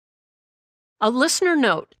A listener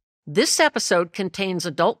note, this episode contains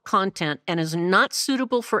adult content and is not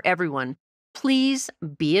suitable for everyone. Please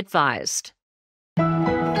be advised.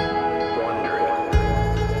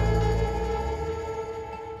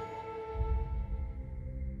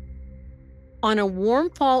 On a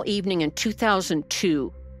warm fall evening in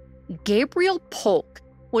 2002, Gabriel Polk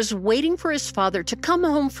was waiting for his father to come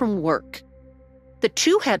home from work. The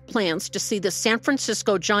two had plans to see the San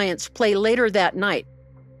Francisco Giants play later that night,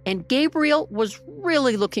 and Gabriel was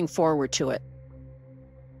really looking forward to it.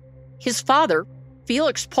 His father,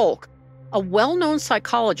 Felix Polk, a well-known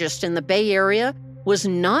psychologist in the Bay Area, was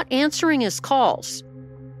not answering his calls.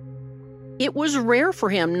 It was rare for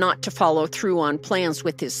him not to follow through on plans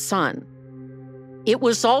with his son. It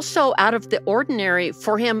was also out of the ordinary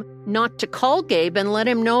for him not to call Gabe and let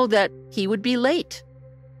him know that he would be late.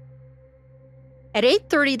 At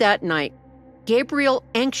 8:30 that night, Gabriel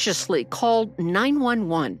anxiously called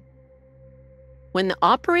 911. When the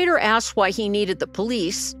operator asked why he needed the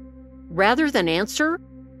police, rather than answer,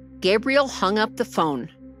 Gabriel hung up the phone.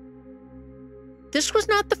 This was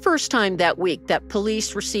not the first time that week that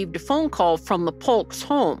police received a phone call from the Polks'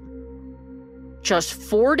 home. Just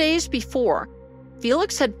 4 days before,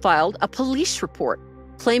 Felix had filed a police report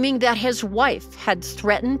claiming that his wife had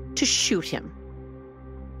threatened to shoot him.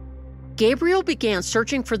 Gabriel began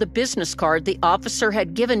searching for the business card the officer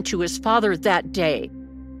had given to his father that day,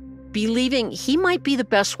 believing he might be the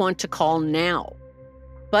best one to call now.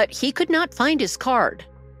 But he could not find his card.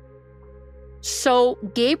 So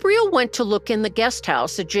Gabriel went to look in the guest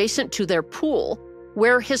house adjacent to their pool,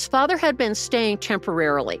 where his father had been staying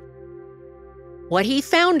temporarily. What he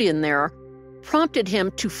found in there prompted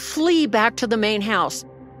him to flee back to the main house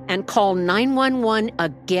and call 911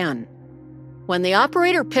 again. When the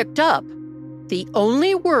operator picked up, the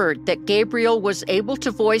only word that Gabriel was able to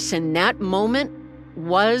voice in that moment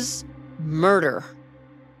was murder.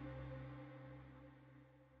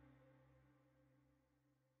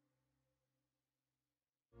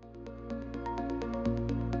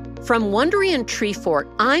 From Wondery and Treefort,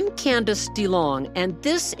 I'm Candace DeLong, and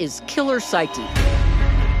this is Killer Psyche.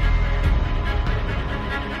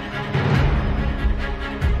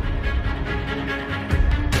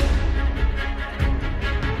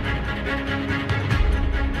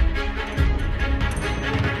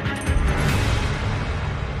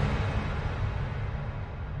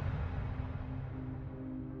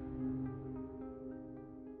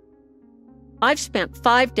 I've spent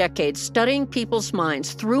 5 decades studying people's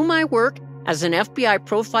minds through my work as an FBI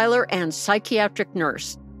profiler and psychiatric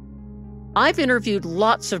nurse. I've interviewed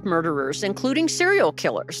lots of murderers, including serial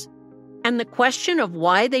killers, and the question of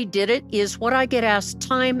why they did it is what I get asked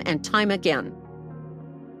time and time again.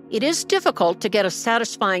 It is difficult to get a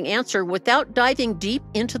satisfying answer without diving deep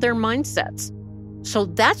into their mindsets. So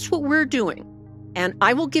that's what we're doing, and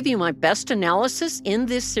I will give you my best analysis in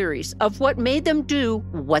this series of what made them do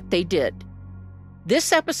what they did.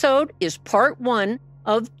 This episode is part 1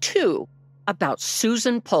 of 2 about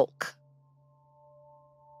Susan Polk.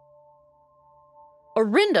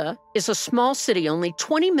 Orinda is a small city only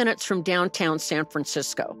 20 minutes from downtown San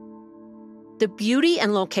Francisco. The beauty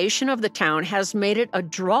and location of the town has made it a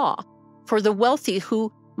draw for the wealthy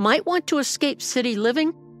who might want to escape city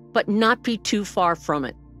living but not be too far from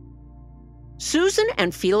it. Susan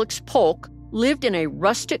and Felix Polk lived in a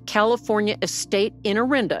rustic California estate in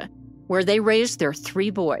Orinda, where they raised their 3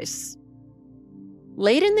 boys.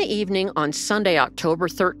 Late in the evening on Sunday, October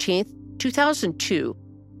 13th, 2002,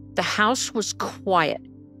 the house was quiet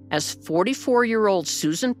as 44-year-old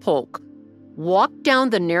Susan Polk walked down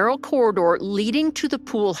the narrow corridor leading to the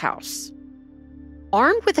pool house.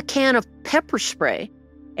 Armed with a can of pepper spray,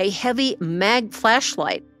 a heavy mag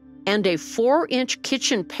flashlight, and a 4-inch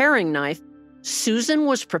kitchen paring knife, Susan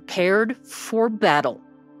was prepared for battle.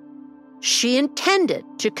 She intended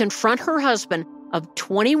to confront her husband of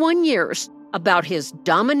 21 years about his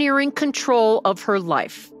domineering control of her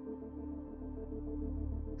life.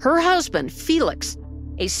 Her husband, Felix,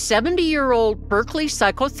 a 70-year-old Berkeley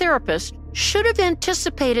psychotherapist, should have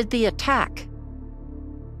anticipated the attack.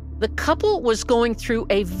 The couple was going through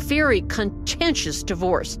a very contentious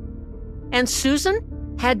divorce, and Susan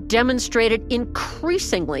had demonstrated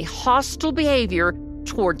increasingly hostile behavior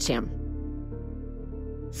towards him.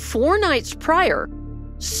 4 nights prior,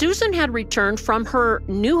 Susan had returned from her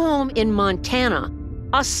new home in Montana,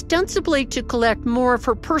 ostensibly to collect more of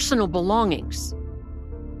her personal belongings.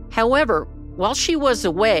 However, while she was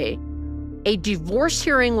away, a divorce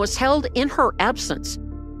hearing was held in her absence,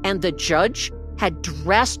 and the judge had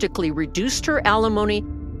drastically reduced her alimony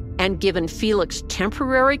and given Felix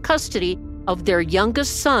temporary custody of their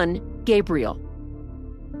youngest son, Gabriel.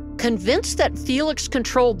 Convinced that Felix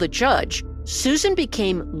controlled the judge, Susan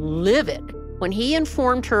became livid when he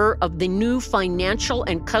informed her of the new financial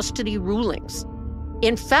and custody rulings.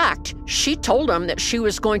 In fact, she told him that she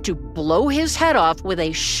was going to blow his head off with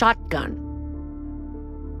a shotgun.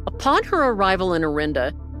 Upon her arrival in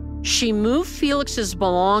Orinda, she moved Felix's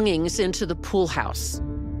belongings into the pool house.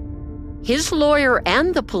 His lawyer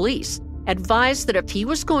and the police advised that if he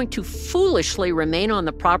was going to foolishly remain on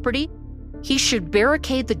the property, he should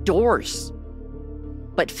barricade the doors.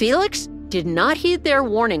 But Felix did not heed their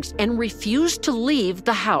warnings and refused to leave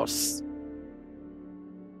the house.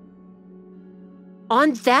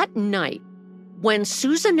 On that night, when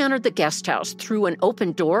Susan entered the guest house through an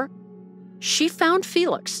open door, she found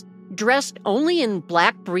Felix dressed only in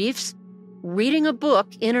black briefs, reading a book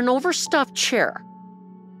in an overstuffed chair.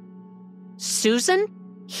 Susan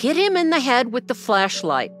hit him in the head with the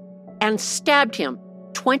flashlight and stabbed him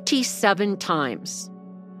 27 times.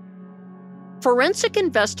 Forensic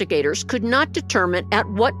investigators could not determine at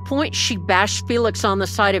what point she bashed Felix on the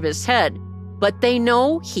side of his head, but they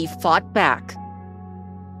know he fought back.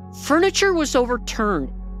 Furniture was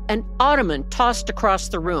overturned, an ottoman tossed across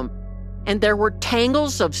the room, and there were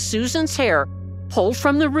tangles of Susan's hair pulled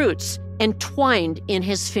from the roots and twined in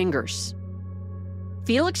his fingers.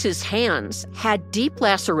 Felix's hands had deep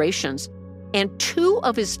lacerations, and 2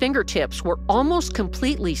 of his fingertips were almost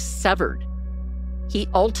completely severed. He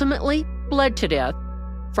ultimately bled to death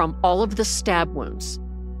from all of the stab wounds.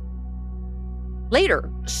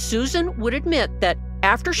 Later, Susan would admit that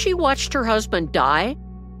after she watched her husband die,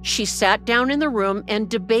 she sat down in the room and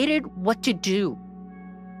debated what to do.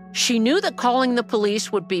 She knew that calling the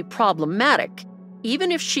police would be problematic,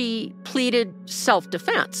 even if she pleaded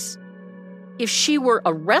self-defense. If she were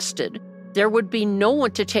arrested, there would be no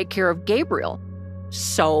one to take care of Gabriel.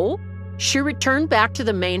 So, she returned back to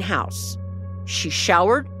the main house. She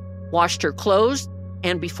showered, washed her clothes,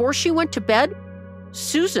 and before she went to bed,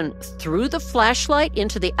 Susan threw the flashlight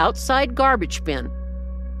into the outside garbage bin.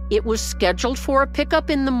 It was scheduled for a pickup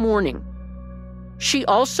in the morning. She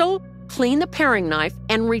also cleaned the paring knife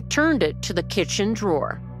and returned it to the kitchen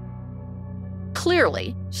drawer.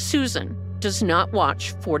 Clearly, Susan does not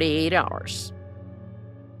watch 48 Hours.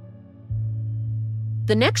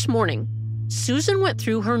 The next morning, Susan went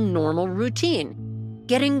through her normal routine,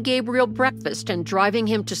 getting Gabriel breakfast and driving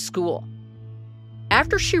him to school.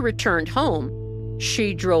 After she returned home,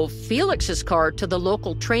 she drove Felix's car to the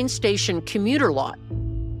local train station commuter lot.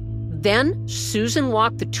 Then, Susan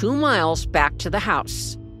walked the 2 miles back to the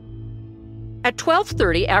house. At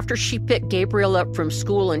 12:30, after she picked Gabriel up from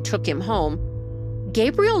school and took him home,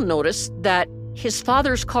 Gabriel noticed that his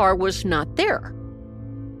father's car was not there.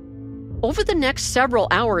 Over the next several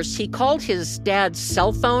hours, he called his dad's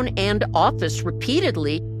cell phone and office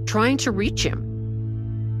repeatedly, trying to reach him.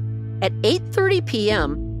 At 8:30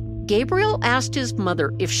 p.m., Gabriel asked his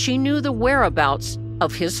mother if she knew the whereabouts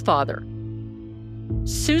of his father.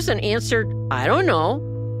 Susan answered, "I don't know.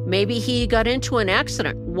 Maybe he got into an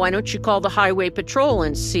accident. Why don't you call the highway patrol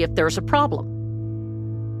and see if there's a problem?"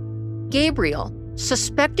 Gabriel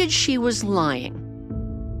suspected she was lying.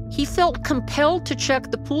 He felt compelled to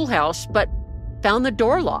check the pool house, but found the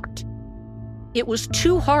door locked. It was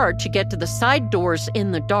too hard to get to the side doors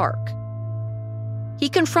in the dark. He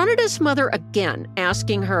confronted his mother again,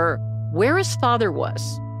 asking her where his father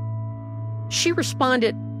was. She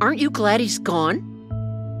responded, "Aren't you glad he's gone?"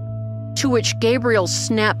 To which Gabriel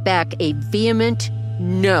snapped back a vehement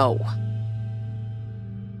no.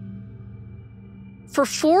 For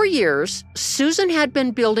 4 years, Susan had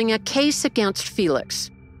been building a case against Felix.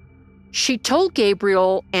 She told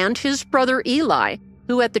Gabriel and his brother Eli,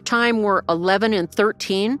 who at the time were 11 and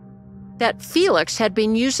 13, that Felix had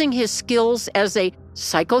been using his skills as a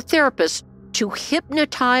psychotherapist to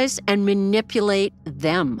hypnotize and manipulate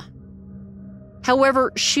them.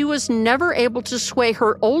 However, she was never able to sway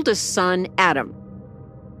her oldest son, Adam.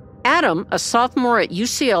 Adam, a sophomore at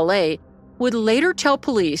UCLA, would later tell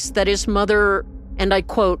police that his mother, and I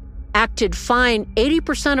quote, acted fine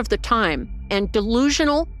 80% of the time and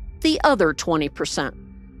delusional the other 20%.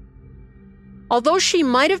 Although she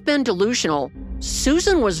might have been delusional,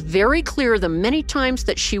 Susan was very clear the many times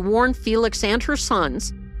that she warned Felix and her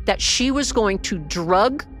sons that she was going to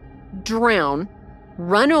drug, drown,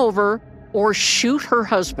 run over, or shoot her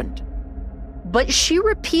husband. But she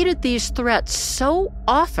repeated these threats so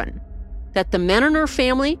often that the men in her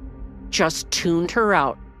family just tuned her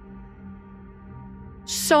out.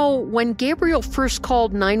 So when Gabriel first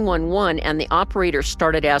called 911 and the operator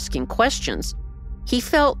started asking questions, he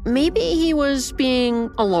felt maybe he was being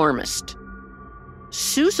alarmist.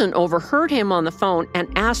 Susan overheard him on the phone and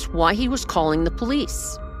asked why he was calling the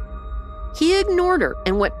police. He ignored her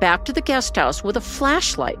and went back to the guest house with a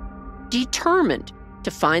flashlight, determined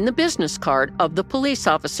to find the business card of the police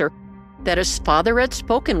officer that his father had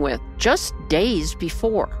spoken with just days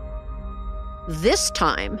before. This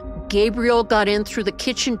time, Gabriel got in through the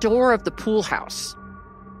kitchen door of the pool house.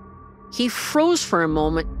 He froze for a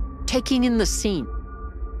moment, taking in the scene.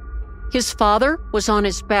 His father was on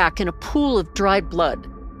his back in a pool of dried blood.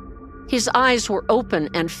 His eyes were open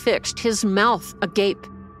and fixed, his mouth agape,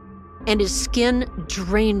 and his skin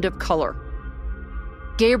drained of color.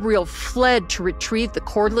 Gabriel fled to retrieve the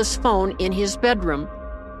cordless phone in his bedroom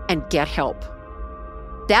and get help.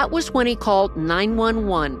 That was when he called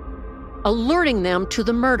 911, alerting them to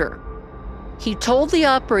the murder. He told the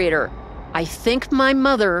operator, "I think my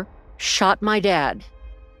mother shot my dad."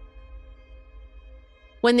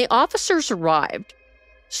 When the officers arrived,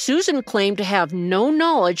 Susan claimed to have no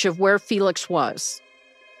knowledge of where Felix was.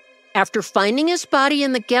 After finding his body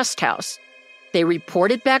in the guest house, they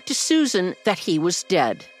reported back to Susan that he was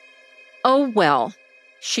dead. "Oh, well,"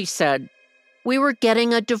 she said, "we were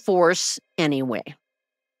getting a divorce anyway."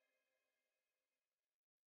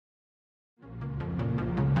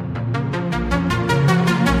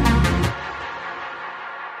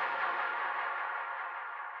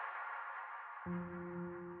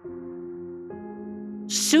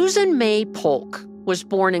 Susan May Polk was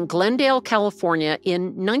born in Glendale, California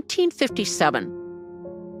in 1957.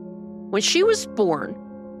 When she was born,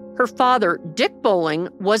 her father, Dick Bowling,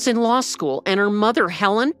 was in law school, and her mother,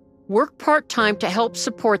 Helen, worked part-time to help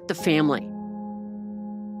support the family.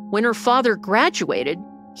 When her father graduated,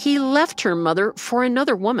 he left her mother for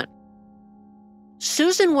another woman.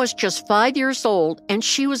 Susan was just 5 years old, and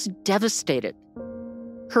she was devastated.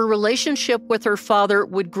 Her relationship with her father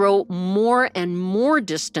would grow more and more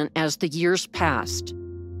distant as the years passed.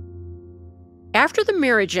 After the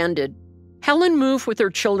marriage ended, Helen moved with her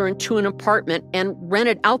children to an apartment and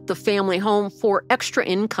rented out the family home for extra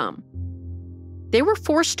income. They were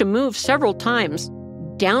forced to move several times,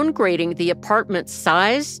 downgrading the apartment's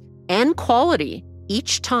size and quality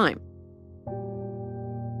each time.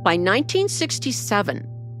 By 1967,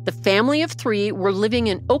 the family of 3 were living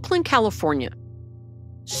in Oakland, California.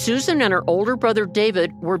 Susan and her older brother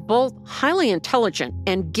David were both highly intelligent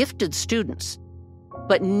and gifted students,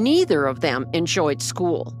 but neither of them enjoyed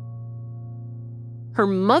school. Her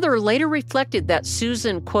mother later reflected that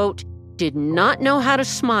Susan, quote, "did not know how to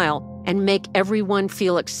smile and make everyone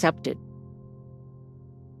feel accepted."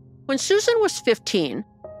 When Susan was 15,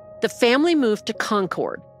 the family moved to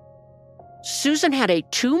Concord. Susan had a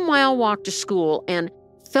 2-mile walk to school and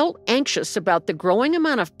felt anxious about the growing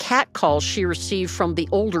amount of catcalls she received from the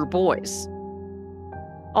older boys.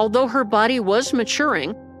 Although her body was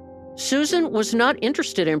maturing, Susan was not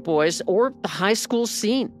interested in boys or the high school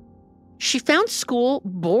scene. She found school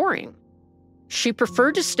boring. She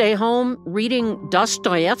preferred to stay home reading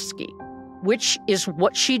Dostoevsky, which is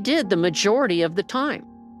what she did the majority of the time.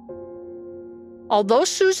 Although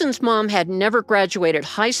Susan's mom had never graduated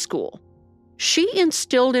high school, she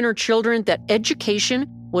instilled in her children that education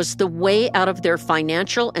was the way out of their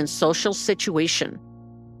financial and social situation.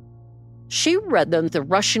 She read them the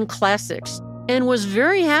Russian classics and was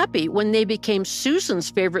very happy when they became Susan's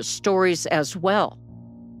favorite stories as well.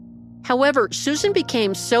 However, Susan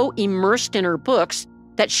became so immersed in her books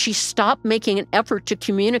that she stopped making an effort to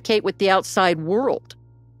communicate with the outside world.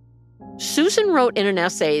 Susan wrote in an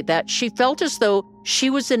essay that she felt as though she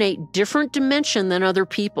was in a different dimension than other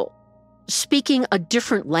people, speaking a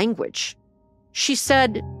different language. She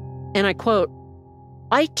said, and I quote,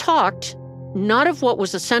 "I talked not of what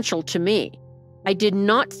was essential to me. I did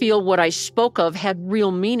not feel what I spoke of had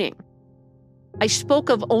real meaning. I spoke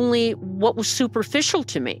of only what was superficial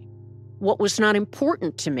to me, what was not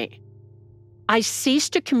important to me. I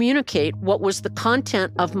ceased to communicate what was the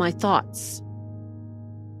content of my thoughts."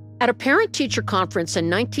 At a parent-teacher conference in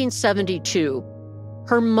 1972,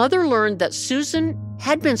 her mother learned that Susan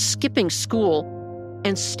had been skipping school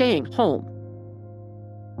and staying home.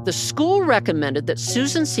 The school recommended that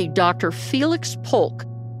Susan see Dr. Felix Polk,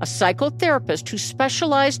 a psychotherapist who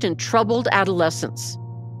specialized in troubled adolescents.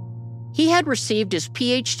 He had received his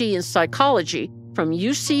PhD in psychology from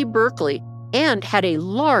UC Berkeley and had a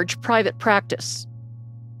large private practice.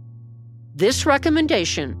 This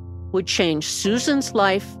recommendation would change Susan's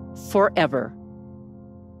life forever.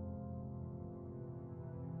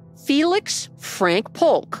 Felix Frank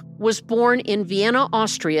Polk was born in Vienna,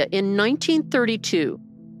 Austria in 1932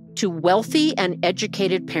 to wealthy and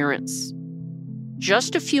educated parents,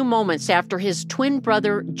 just a few moments after his twin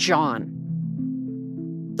brother, John.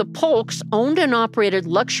 The Polks owned and operated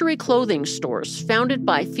luxury clothing stores founded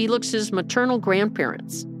by Felix's maternal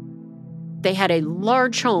grandparents. they had a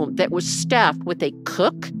large home that was staffed with a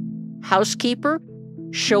cook, housekeeper,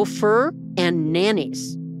 chauffeur, and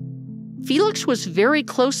nannies. Felix was very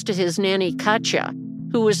close to his nanny, Katja,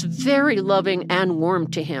 who was very loving and warm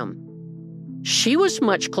to him. She was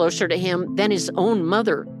much closer to him than his own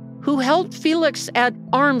mother, who held Felix at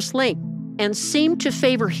arm's length and seemed to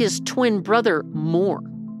favor his twin brother more.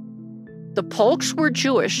 The Polks were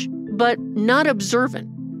Jewish, but not observant.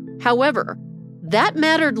 However, that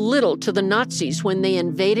mattered little to the Nazis when they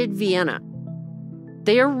invaded Vienna.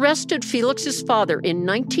 They arrested Felix's father in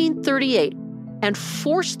 1938 and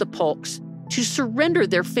forced the Polks to surrender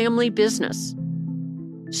their family business.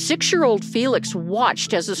 6-year-old Felix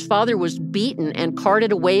watched as his father was beaten and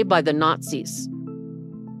carted away by the Nazis.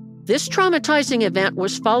 This traumatizing event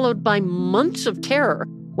was followed by months of terror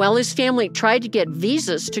while his family tried to get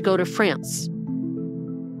visas to go to France.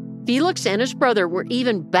 Felix and his brother were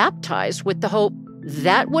even baptized with the hope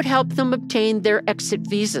that would help them obtain their exit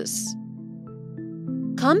visas.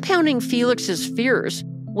 Compounding Felix's fears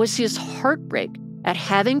was his heartbreak at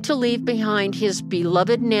having to leave behind his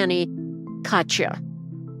beloved nanny, Katja.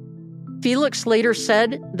 Felix later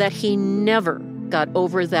said that he never got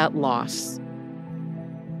over that loss.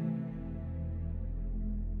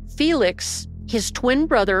 Felix, his twin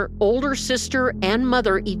brother, older sister, and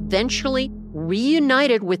mother eventually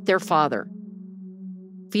reunited with their father.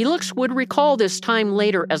 Felix would recall this time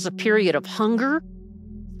later as a period of hunger,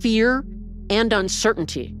 fear, and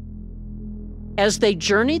uncertainty. As they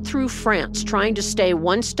journeyed through France trying to stay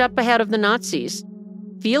one step ahead of the Nazis,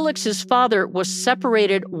 Felix's father was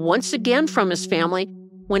separated once again from his family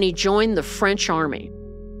when he joined the French army.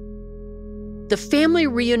 The family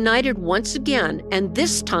reunited once again and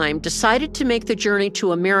this time decided to make the journey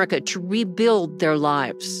to America to rebuild their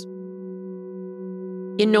lives.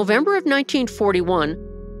 In November of 1941,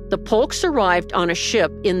 the Polks arrived on a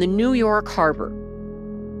ship in the New York harbor.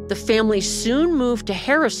 The family soon moved to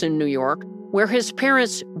Harrison, New York, where his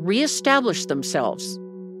parents reestablished themselves.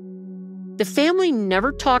 The family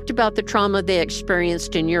never talked about the trauma they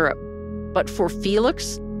experienced in Europe, but for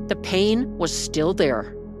Felix, the pain was still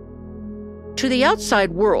there. To the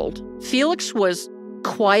outside world, Felix was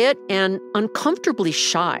quiet and uncomfortably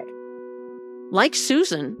shy. Like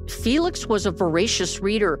Susan, Felix was a voracious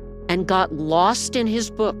reader and got lost in his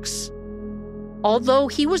books. Although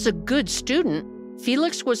he was a good student,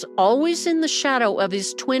 Felix was always in the shadow of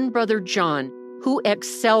his twin brother John, who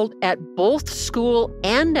excelled at both school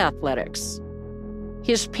and athletics.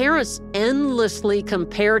 His parents endlessly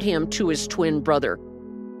compared him to his twin brother,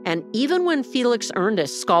 and even when Felix earned a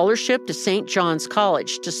scholarship to St. John's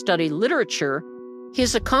College to study literature,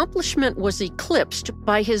 his accomplishment was eclipsed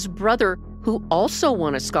by his brother, who also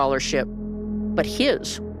won a scholarship, but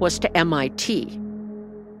his was to MIT.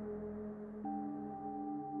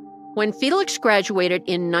 When Felix graduated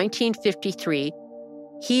in 1953,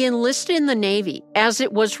 he enlisted in the Navy, as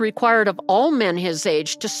it was required of all men his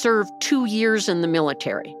age to serve 2 years in the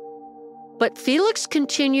military. But Felix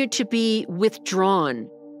continued to be withdrawn,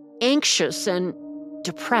 anxious, and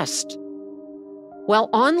depressed. While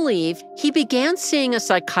on leave, he began seeing a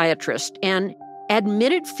psychiatrist and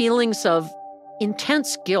admitted feelings of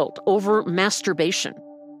intense guilt over masturbation.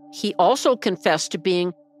 He also confessed to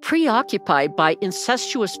being preoccupied by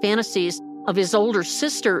incestuous fantasies of his older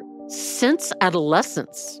sister since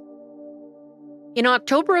adolescence. In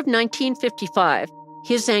October of 1955,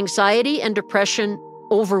 his anxiety and depression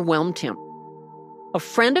overwhelmed him. A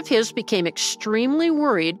friend of his became extremely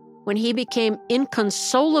worried when he became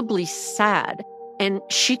inconsolably sad and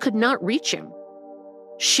she could not reach him.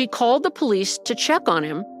 She called the police to check on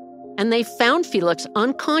him, and they found Felix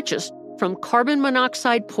unconscious from carbon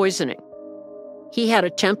monoxide poisoning. He had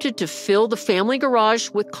attempted to fill the family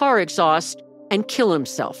garage with car exhaust and kill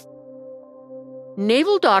himself.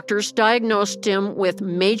 Naval doctors diagnosed him with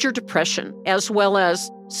major depression as well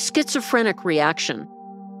as schizophrenic reaction,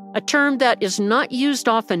 a term that is not used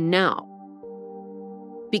often now.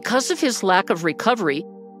 Because of his lack of recovery,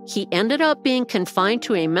 he ended up being confined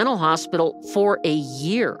to a mental hospital for a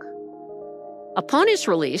year. Upon his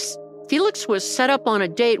release, Felix was set up on a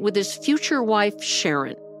date with his future wife,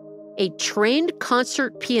 Sharon, a trained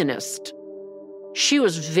concert pianist. She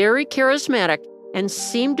was very charismatic and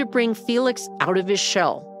seemed to bring Felix out of his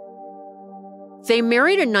shell. They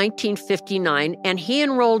married in 1959, and he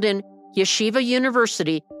enrolled in Yeshiva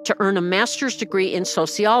University to earn a master's degree in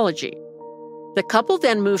sociology. The couple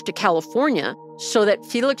then moved to California so that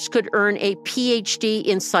Felix could earn a PhD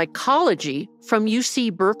in psychology from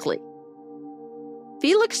UC Berkeley.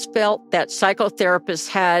 Felix felt that psychotherapists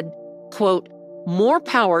had, quote, more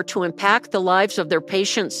power to impact the lives of their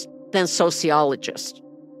patients than sociologists.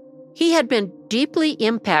 He had been deeply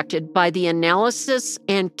impacted by the analysis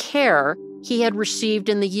and care he had received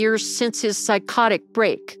in the years since his psychotic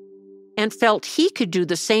break, and felt he could do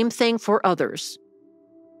the same thing for others.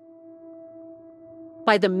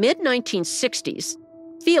 By the mid-1960s,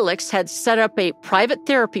 Felix had set up a private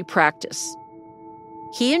therapy practice.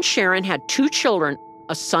 He and Sharon had 2 children,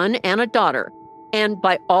 a son and a daughter, and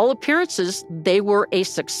by all appearances, they were a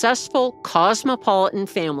successful, cosmopolitan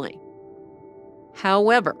family.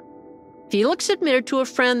 However, Felix admitted to a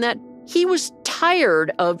friend that he was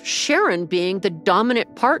tired of Sharon being the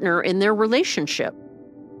dominant partner in their relationship.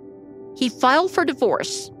 He filed for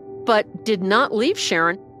divorce, but did not leave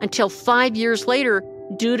Sharon until 5 years later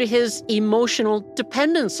due to his emotional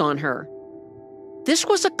dependence on her. This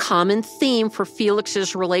was a common theme for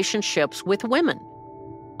Felix's relationships with women.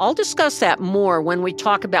 I'll discuss that more when we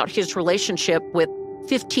talk about his relationship with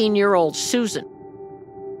 15-year-old Susan.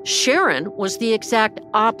 Sharon was the exact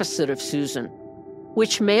opposite of Susan,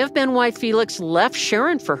 which may have been why Felix left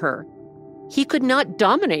Sharon for her. He could not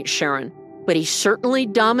dominate Sharon, but he certainly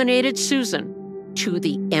dominated Susan to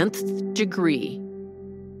the nth degree.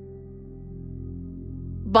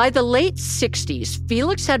 By the late 60s,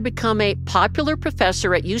 Felix had become a popular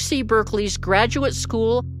professor at UC Berkeley's Graduate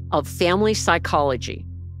School of Family Psychology.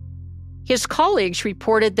 His colleagues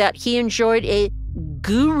reported that he enjoyed a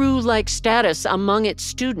guru-like status among its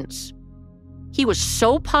students. He was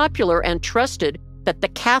so popular and trusted that the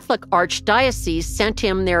Catholic Archdiocese sent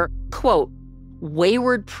him their, quote,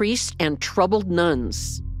 wayward priests and troubled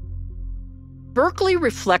nuns. Berkeley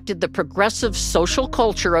reflected the progressive social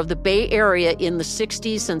culture of the Bay Area in the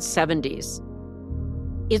 60s and 70s.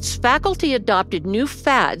 Its faculty adopted new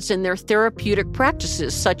fads in their therapeutic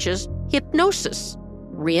practices such as hypnosis,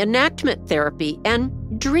 reenactment therapy, and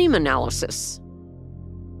dream analysis.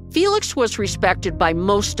 Felix was respected by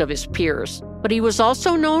most of his peers, but he was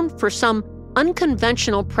also known for some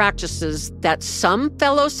unconventional practices that some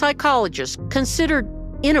fellow psychologists considered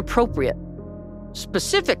inappropriate.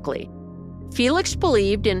 Specifically, Felix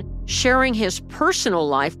believed in sharing his personal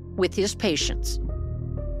life with his patients.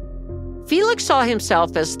 Felix saw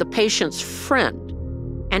himself as the patient's friend,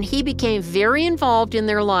 and he became very involved in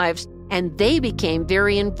their lives, and they became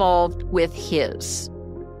very involved with his.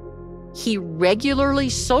 He regularly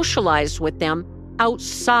socialized with them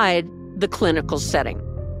outside the clinical setting.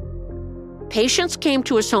 Patients came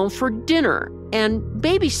to his home for dinner and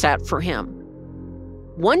babysat for him.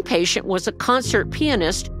 One patient was a concert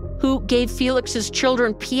pianist who gave Felix's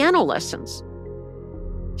children piano lessons.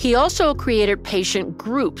 He also created patient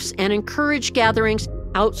groups and encouraged gatherings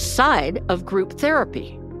outside of group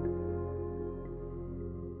therapy.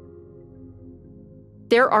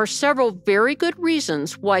 There are several very good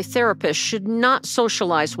reasons why therapists should not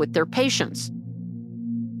socialize with their patients.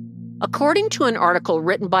 According to an article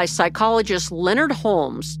written by psychologist Leonard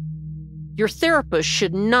Holmes, your therapist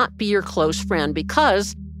should not be your close friend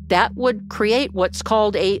because that would create what's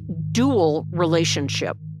called a dual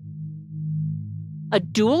relationship. A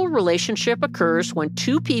dual relationship occurs when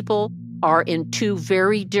 2 people are in 2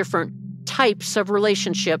 very different types of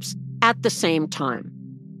relationships at the same time.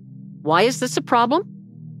 Why is this a problem?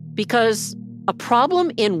 Because a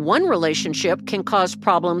problem in one relationship can cause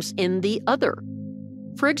problems in the other.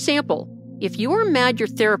 For example, if you are mad your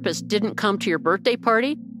therapist didn't come to your birthday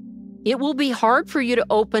party, it will be hard for you to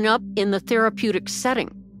open up in the therapeutic setting.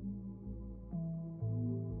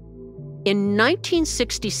 In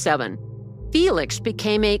 1967, Felix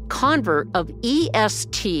became a convert of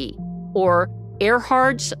EST, or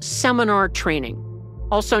Erhard's Seminar Training,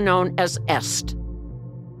 also known as EST.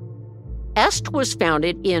 EST was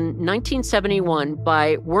founded in 1971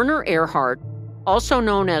 by Werner Erhard, also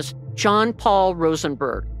known as John Paul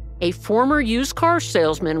Rosenberg, a former used car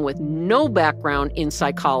salesman with no background in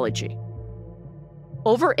psychology.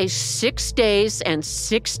 Over a 6 days and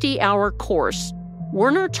 60-hour course,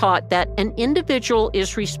 Werner taught that an individual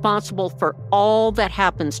is responsible for all that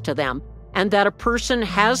happens to them and that a person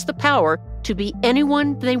has the power to be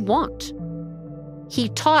anyone they want. He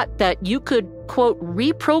taught that you could, quote,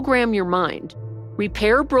 reprogram your mind,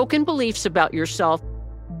 repair broken beliefs about yourself,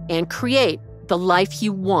 and create the life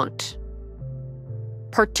you want.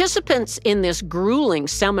 Participants in this grueling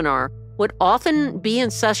seminar would often be in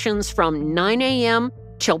sessions from 9 a.m.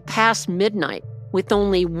 till past midnight with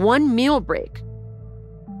only 1 meal break.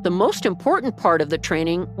 The most important part of the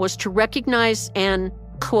training was to recognize and,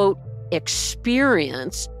 quote,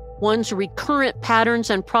 experience one's recurrent patterns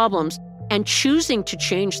and problems and choosing to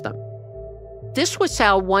change them. This was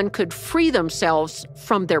how one could free themselves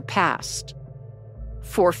from their past.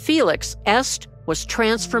 For Felix, EST was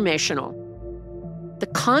transformational. The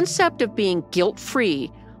concept of being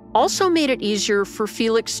guilt-free also made it easier for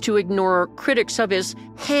Felix to ignore critics of his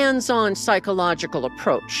hands-on psychological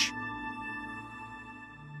approach.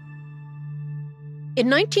 In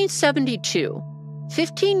 1972,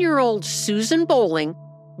 15-year-old Susan Bowling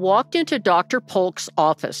walked into Dr. Polk's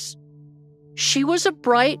office. She was a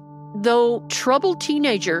bright, though troubled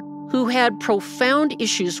teenager who had profound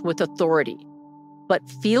issues with authority. But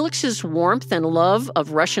Felix's warmth and love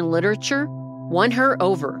of Russian literature won her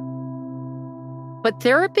over. But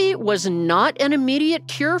therapy was not an immediate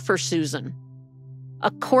cure for Susan.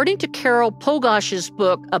 According to Carol Pogosh's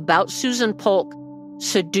book about Susan Polk,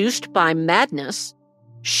 Seduced by Madness,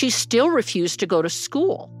 she still refused to go to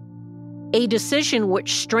school, a decision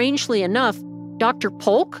which, strangely enough, Dr.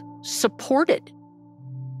 Polk supported.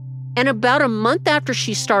 And about a month after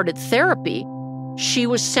she started therapy, she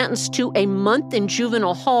was sentenced to a month in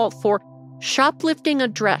juvenile hall for shoplifting a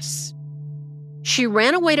dress. She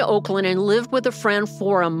ran away to Oakland and lived with a friend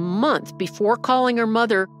for a month before calling her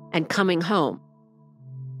mother and coming home.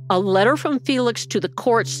 A letter from Felix to the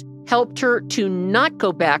courts helped her to not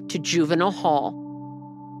go back to juvenile hall.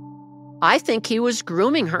 I think he was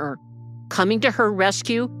grooming her, coming to her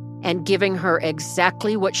rescue, and giving her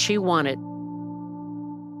exactly what she wanted.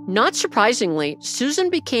 Not surprisingly, Susan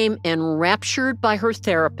became enraptured by her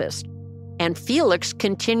therapist, and Felix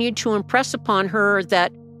continued to impress upon her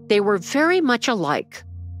that they were very much alike.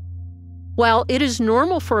 While it is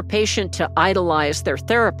normal for a patient to idolize their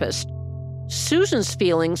therapist, Susan's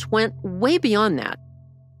feelings went way beyond that.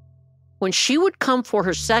 When she would come for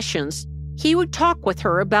her sessions, he would talk with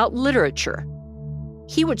her about literature.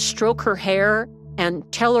 He would stroke her hair and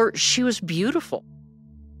tell her she was beautiful.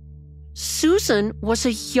 Susan was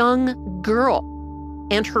a young girl,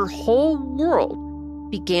 and her whole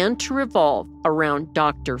world began to revolve around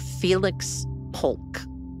Dr. Felix Polk.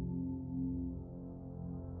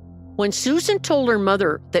 When Susan told her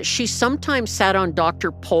mother that she sometimes sat on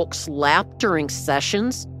Dr. Polk's lap during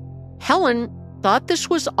sessions, Helen thought this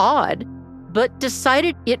was odd, but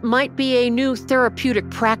decided it might be a new therapeutic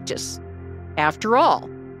practice. After all,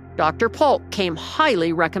 Dr. Polk came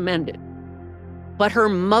highly recommended. But her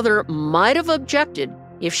mother might have objected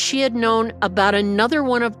if she had known about another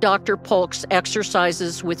one of Dr. Polk's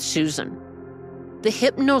exercises with Susan, the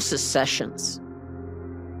hypnosis sessions.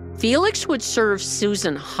 Felix would serve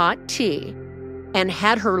Susan hot tea and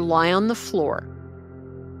had her lie on the floor.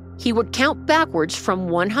 He would count backwards from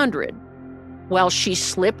 100 while she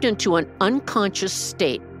slipped into an unconscious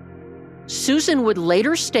state. Susan would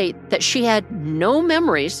later state that she had no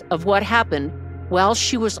memories of what happened while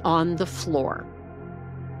she was on the floor.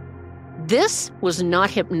 This was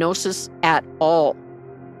not hypnosis at all.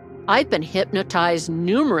 I've been hypnotized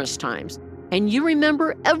numerous times, and you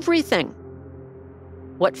remember everything.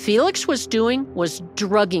 What Felix was doing was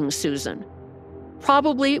drugging Susan,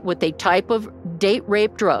 probably with a type of date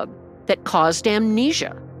rape drug that caused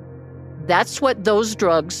amnesia. That's what those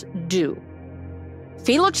drugs do.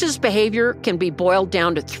 Felix's behavior can be boiled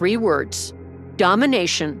down to 3 words: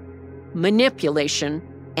 domination, manipulation,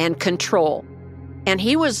 and control. And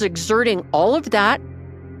he was exerting all of that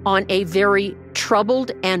on a very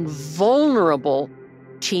troubled and vulnerable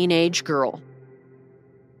teenage girl.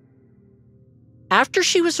 After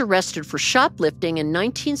she was arrested for shoplifting in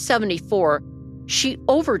 1974, she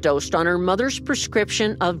overdosed on her mother's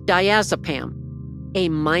prescription of diazepam, a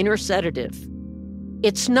minor sedative.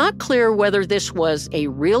 It's not clear whether this was a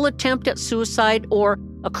real attempt at suicide or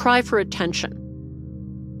a cry for attention.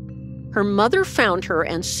 Her mother found her,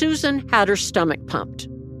 and Susan had her stomach pumped.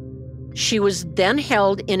 She was then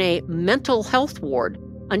held in a mental health ward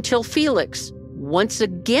until Felix, once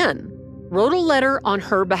again, wrote a letter on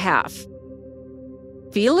her behalf.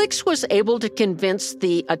 Felix was able to convince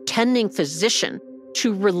the attending physician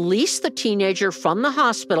to release the teenager from the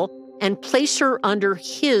hospital and place her under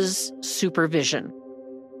his supervision.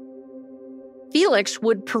 Felix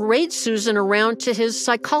would parade Susan around to his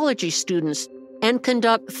psychology students and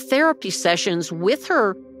conduct therapy sessions with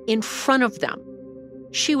her in front of them.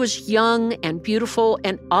 She was young and beautiful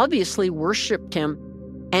and obviously worshiped him,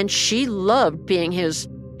 and she loved being his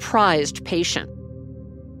prized patient.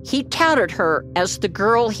 He touted her as the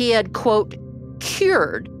girl he had, quote,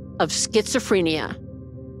 cured of schizophrenia.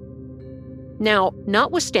 Now,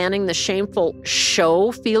 notwithstanding the shameful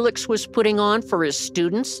show Felix was putting on for his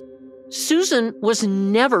students, Susan was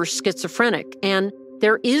never schizophrenic, and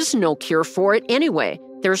there is no cure for it anyway.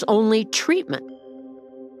 There's only treatment.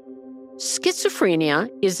 Schizophrenia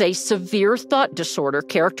is a severe thought disorder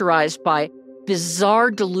characterized by bizarre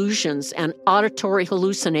delusions and auditory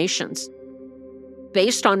hallucinations.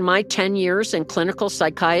 Based on my 10 years in clinical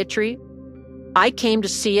psychiatry, I came to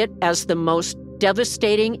see it as the most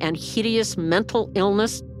devastating and hideous mental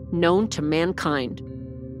illness known to mankind.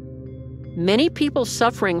 Many people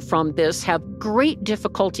suffering from this have great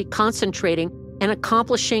difficulty concentrating and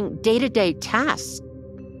accomplishing day-to-day tasks.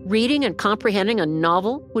 Reading and comprehending a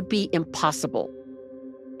novel would be impossible.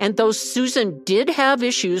 And though Susan did have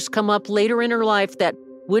issues come up later in her life that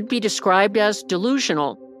would be described as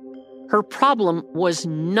delusional, her problem was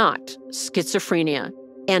not schizophrenia,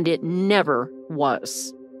 and it never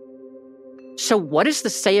was. So what does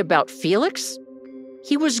this say about Felix?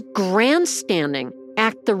 He was grandstanding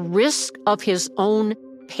at the risk of his own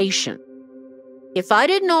patient. If I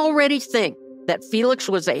didn't already think that Felix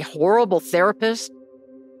was a horrible therapist,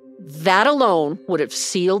 that alone would have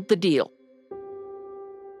sealed the deal.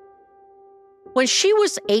 When she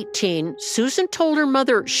was 18, Susan told her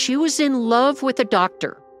mother she was in love with a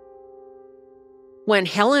doctor. When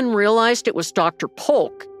Helen realized it was Dr.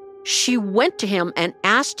 Polk, she went to him and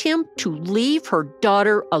asked him to leave her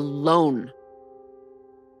daughter alone.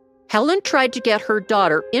 Helen tried to get her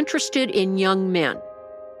daughter interested in young men,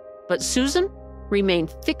 but Susan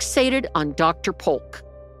remained fixated on Dr. Polk.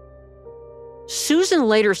 Susan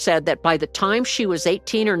later said that by the time she was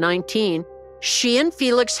 18 or 19, she and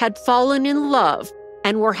Felix had fallen in love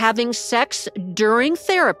and were having sex during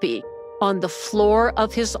therapy on the floor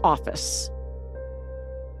of his office.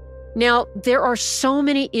 Now, there are so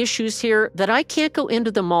many issues here that I can't go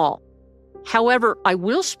into them all. However, I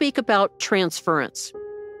will speak about transference.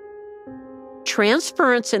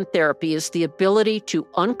 Transference in therapy is the ability to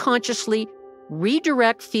unconsciously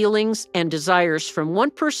redirect feelings and desires from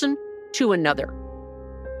one person to another.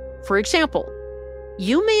 For example,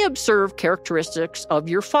 you may observe characteristics of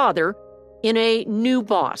your father in a new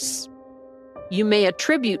boss. You may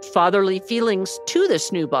attribute fatherly feelings to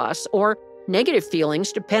this new boss or negative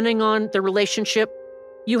feelings depending on the relationship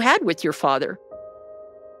you had with your father.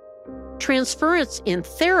 Transference in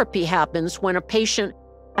therapy happens when a patient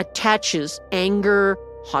attaches anger,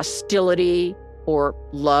 hostility, or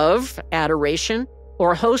love, adoration,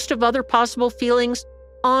 or a host of other possible feelings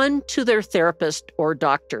onto their therapist or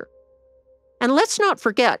doctor. And let's not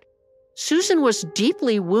forget, Susan was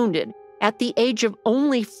deeply wounded at the age of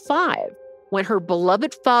only 5 when her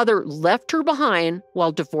beloved father left her behind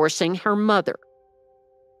while divorcing her mother.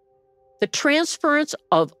 The transference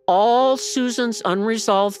of all Susan's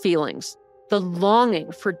unresolved feelings, the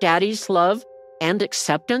longing for Daddy's love and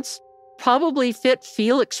acceptance, probably fit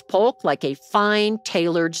Felix Polk like a fine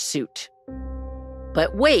tailored suit.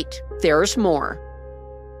 But wait, there's more.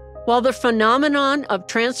 While the phenomenon of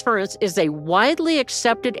transference is a widely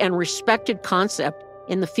accepted and respected concept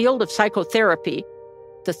in the field of psychotherapy,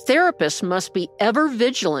 the therapist must be ever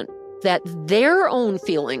vigilant that their own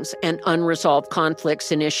feelings and unresolved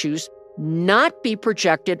conflicts and issues not be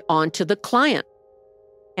projected onto the client.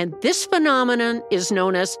 And this phenomenon is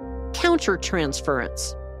known as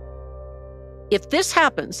countertransference. If this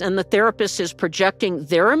happens and the therapist is projecting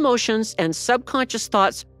their emotions and subconscious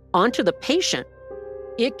thoughts onto the patient,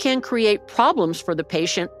 it can create problems for the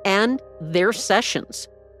patient and their sessions.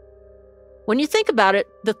 When you think about it,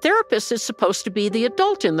 the therapist is supposed to be the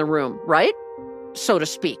adult in the room, right? So to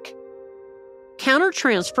speak.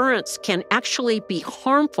 Countertransference can actually be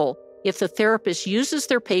harmful if the therapist uses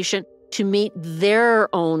their patient to meet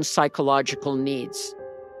their own psychological needs.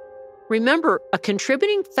 Remember, a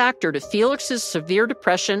contributing factor to Felix's severe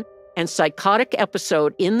depression and psychotic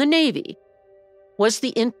episode in the Navy was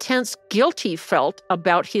the intense guilt he felt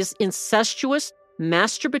about his incestuous,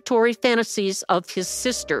 masturbatory fantasies of his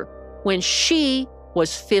sister when she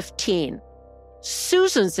was 15,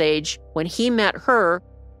 Susan's age when he met her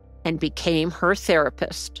and became her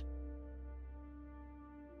therapist.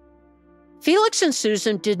 Felix and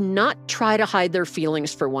Susan did not try to hide their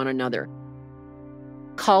feelings for one another.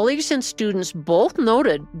 Colleagues and students both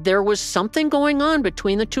noted there was something going on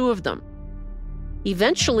between the two of them.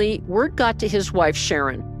 Eventually, word got to his wife,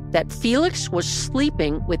 Sharon, that Felix was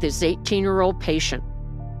sleeping with his 18-year-old patient.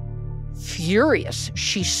 Furious,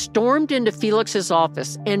 she stormed into Felix's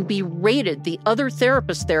office and berated the other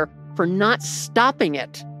therapist there for not stopping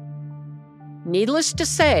it. Needless to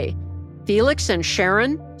say, Felix and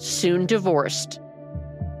Sharon soon divorced.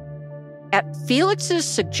 At Felix's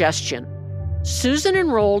suggestion, Susan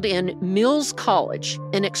enrolled in Mills College,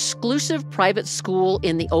 an exclusive private school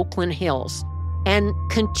in the Oakland Hills, and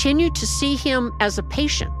continued to see him as a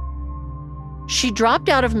patient. She dropped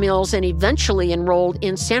out of Mills and eventually enrolled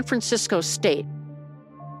in San Francisco State.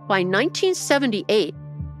 By 1978,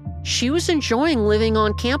 she was enjoying living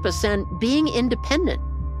on campus and being independent.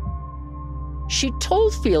 She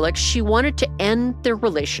told Felix she wanted to end their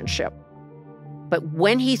relationship. But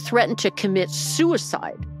when he threatened to commit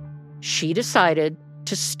suicide, she decided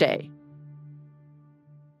to stay.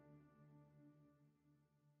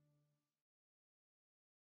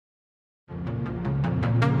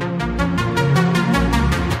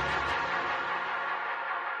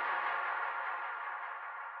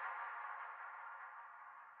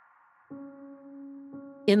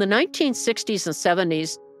 In the 1960s and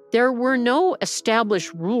 70s, there were no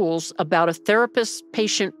established rules about a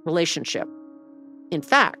therapist-patient relationship. In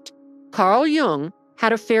fact, Carl Jung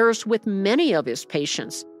had affairs with many of his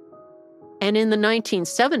patients. And in the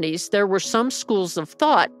 1970s, there were some schools of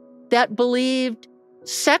thought that believed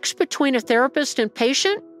sex between a therapist and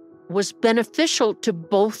patient was beneficial to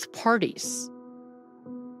both parties.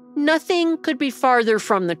 Nothing could be farther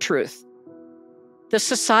from the truth. The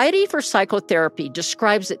Society for Psychotherapy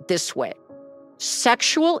describes it this way: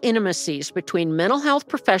 sexual intimacies between mental health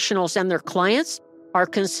professionals and their clients are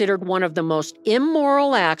considered one of the most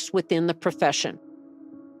immoral acts within the profession.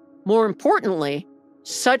 More importantly,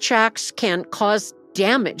 such acts can cause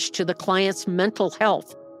damage to the client's mental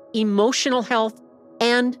health, emotional health,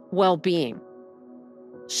 and well-being.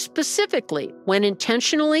 Specifically, when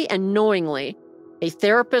intentionally and knowingly a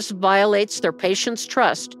therapist violates their patient's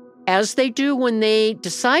trust, as they do when they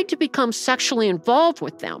decide to become sexually involved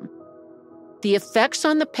with them, the effects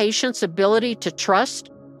on the patient's ability to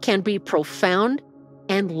trust can be profound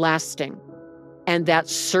and lasting. And that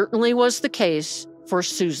certainly was the case for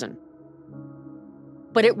Susan.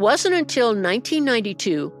 But it wasn't until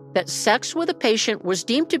 1992 that sex with a patient was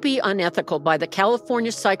deemed to be unethical by the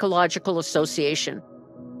California Psychological Association.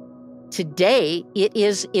 Today, it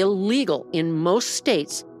is illegal in most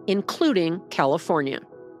states, including California.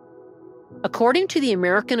 According to the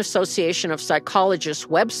American Association of Psychologists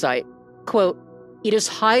website, quote, "It is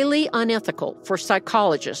highly unethical for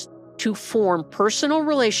psychologists to form personal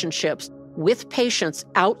relationships with patients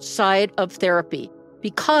outside of therapy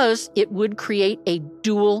because it would create a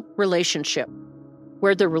dual relationship,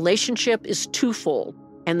 where the relationship is twofold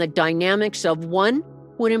and the dynamics of one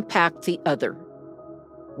would impact the other."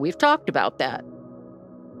 We've talked about that.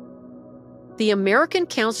 The American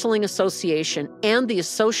Counseling Association and the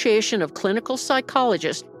Association of Clinical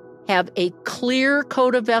Psychologists have a clear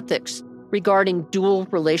code of ethics regarding dual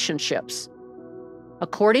relationships.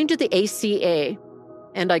 According to the ACA,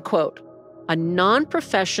 and I quote, "A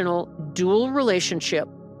non-professional dual relationship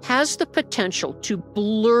has the potential to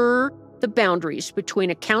blur the boundaries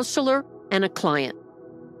between a counselor and a client,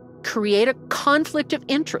 create a conflict of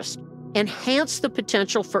interest, enhance the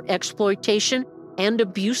potential for exploitation and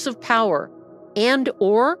abuse of power,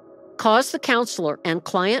 and/or cause the counselor and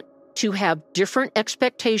client to have different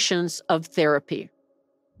expectations of therapy."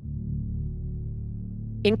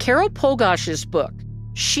 In Carol Pogash's book,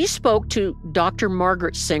 she spoke to Dr.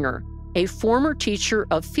 Margaret Singer, a former teacher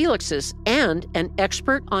of Felix's and an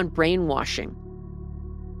expert on brainwashing.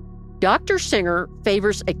 Dr. Singer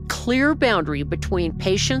favors a clear boundary between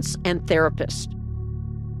patients and therapists.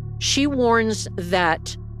 She warns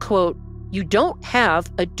that, quote, "You don't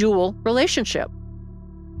have a dual relationship.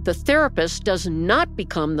 The therapist does not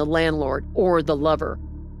become the landlord or the lover,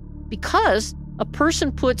 because a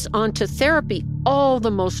person puts onto therapy all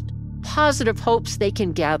the most positive hopes they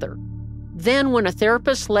can gather. Then when a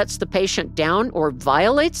therapist lets the patient down or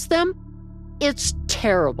violates them, it's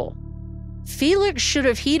terrible." Felix should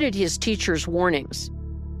have heeded his teacher's warnings.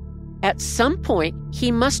 At some point,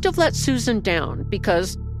 he must have let Susan down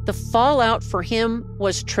because the fallout for him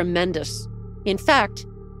was tremendous. In fact,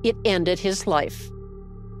 it ended his life.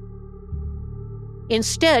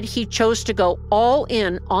 Instead, he chose to go all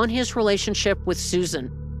in on his relationship with Susan.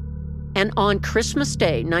 And on Christmas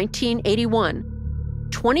Day, 1981,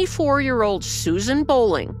 24-year-old Susan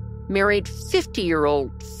Bowling married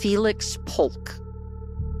 50-year-old Felix Polk.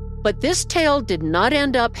 But this tale did not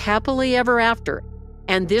end up happily ever after,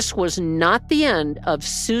 and this was not the end of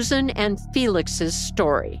Susan and Felix's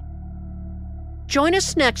story. Join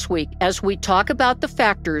us next week as we talk about the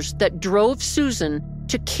factors that drove Susan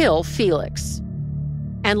to kill Felix,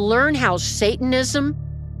 and learn how Satanism,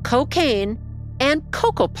 cocaine, and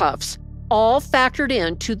Cocoa Puffs all factored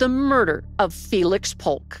into the murder of Felix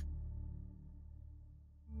Polk.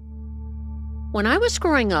 When I was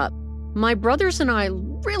growing up, my brothers and I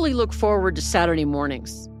really looked forward to Saturday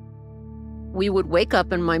mornings. We would wake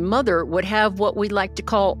up and my mother would have what we like to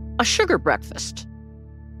call a sugar breakfast.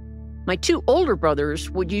 My two older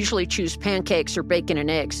brothers would usually choose pancakes or bacon and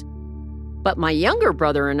eggs, but my younger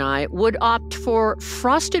brother and I would opt for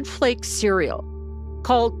Frosted Flakes cereal,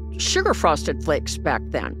 called Sugar Frosted Flakes back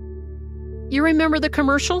then. You remember the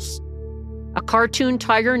commercials? A cartoon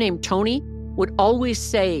tiger named Tony would always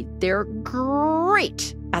say, "They're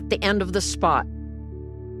great," at the end of the spot.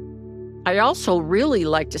 I also really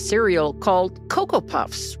liked a cereal called Cocoa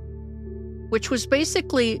Puffs, which was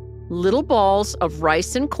basically little balls of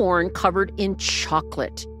rice and corn covered in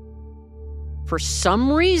chocolate. For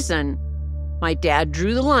some reason, my dad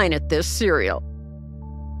drew the line at this cereal,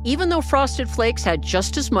 even though Frosted Flakes had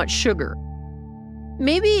just as much sugar.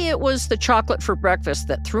 Maybe it was the chocolate for breakfast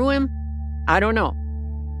that threw him. I don't know.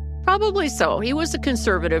 Probably so. He was a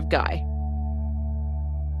conservative guy.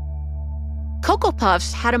 Cocoa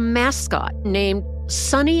Puffs had a mascot named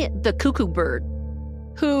Sonny the Cuckoo Bird,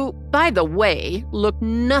 who, by the way, looked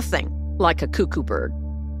nothing like a cuckoo bird.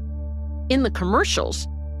 In the commercials,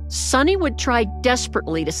 Sonny would try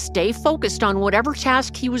desperately to stay focused on whatever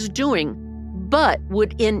task he was doing, but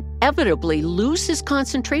would inevitably lose his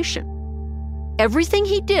concentration. Everything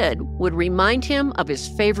he did would remind him of his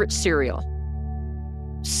favorite cereal.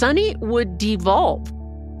 Sonny would devolve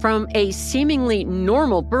from a seemingly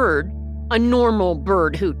normal bird, a normal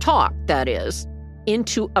bird who talked, that is,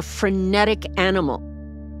 into a frenetic animal.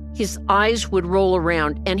 His eyes would roll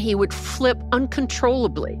around and he would flip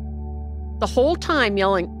uncontrollably, the whole time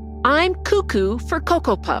yelling, "I'm cuckoo for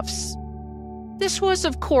Cocoa Puffs." This was,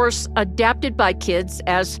 of course, adapted by kids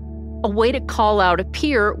as a way to call out a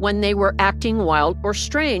peer when they were acting wild or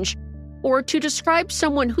strange, or to describe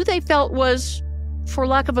someone who they felt was, for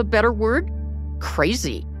lack of a better word,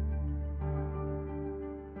 crazy.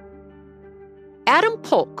 Adam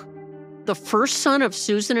Polk, the first son of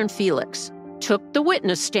Susan and Felix, took the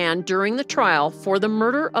witness stand during the trial for the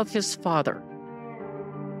murder of his father.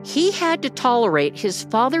 He had to tolerate his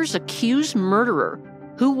father's accused murderer,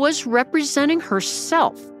 who was representing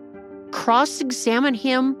herself, cross-examine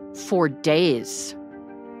him for days.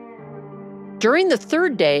 During the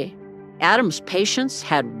third day, Adam's patience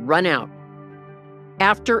had run out.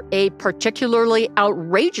 After a particularly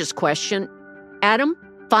outrageous question, Adam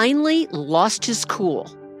finally lost his cool.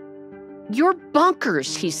 "You're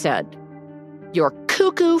bonkers," he said. "You're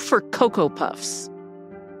cuckoo for Cocoa Puffs."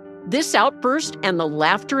 This outburst and the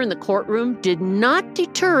laughter in the courtroom did not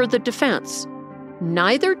deter the defense.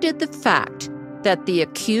 Neither did the fact that the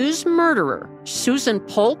accused murderer, Susan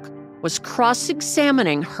Polk, was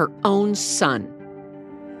cross-examining her own son.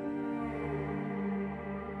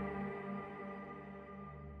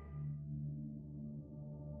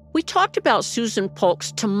 We talked about Susan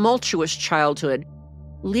Polk's tumultuous childhood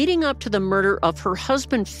leading up to the murder of her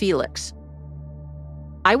husband, Felix.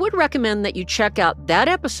 I would recommend that you check out that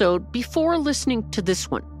episode before listening to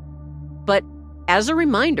this one. But as a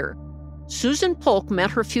reminder, Susan Polk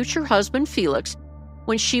met her future husband, Felix,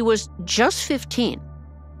 when she was just 15.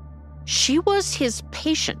 She was his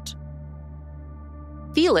patient.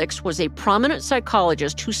 Felix was a prominent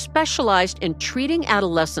psychologist who specialized in treating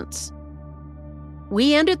adolescents.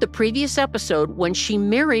 We ended the previous episode when she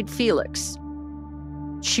married Felix.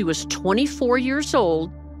 She was 24 years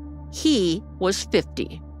old. He was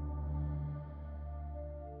 50.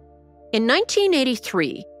 In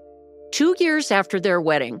 1983, 2 years after their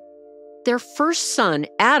wedding, their first son,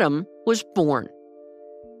 Adam, was born.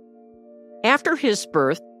 After his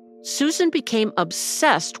birth, Susan became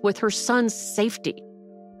obsessed with her son's safety.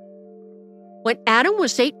 When Adam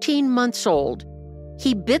was 18 months old,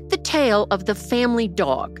 he bit the tail of the family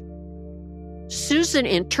dog. Susan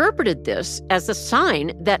interpreted this as a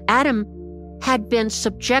sign that Adam had been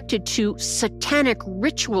subjected to satanic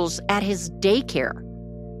rituals at his daycare.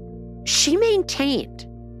 She maintained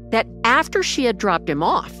that after she had dropped him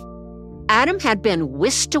off, Adam had been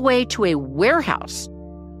whisked away to a warehouse,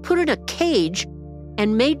 put in a cage,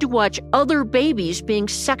 and made to watch other babies being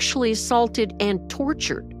sexually assaulted and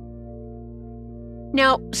tortured.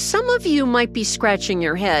 Now, some of you might be scratching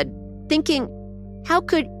your head, thinking, how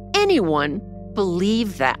could anyone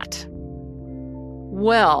believe that?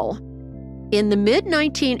 Well, in the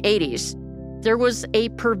mid-1980s, there was a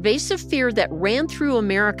pervasive fear that ran through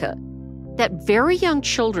America that very young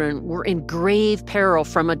children were in grave peril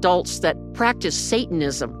from adults that practiced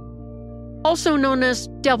Satanism, also known as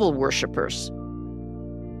devil worshippers.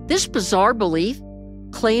 This bizarre belief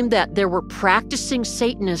claimed that there were practicing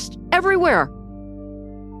Satanists everywhere.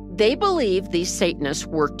 They believed these Satanists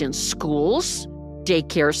worked in schools,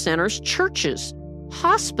 daycare centers, churches,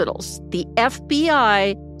 hospitals, the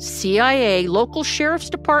FBI, CIA, local sheriff's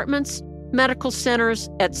departments, medical centers,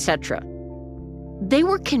 etc. They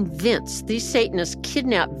were convinced these Satanists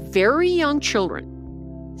kidnapped very young children,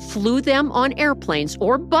 flew them on airplanes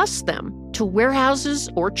or bused them to warehouses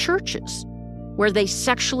or churches, where they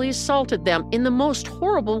sexually assaulted them in the most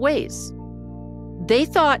horrible ways. They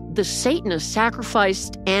thought the Satanists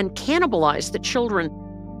sacrificed and cannibalized the children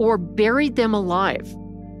or buried them alive.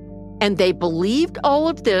 And they believed all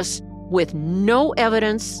of this with no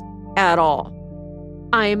evidence at all.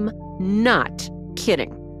 I'm not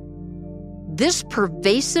kidding. This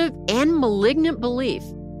pervasive and malignant belief,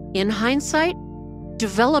 in hindsight,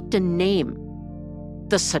 developed a name: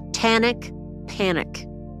 the Satanic Panic.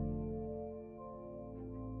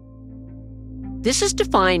 This is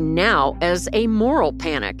defined now as a moral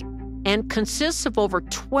panic and consists of over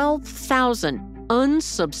 12,000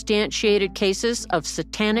 unsubstantiated cases of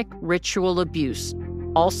satanic ritual abuse,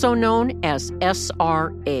 also known as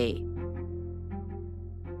SRA.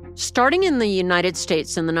 Starting in the United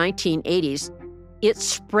States in the 1980s, it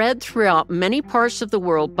spread throughout many parts of the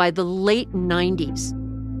world by the late 90s.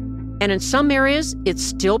 And in some areas, it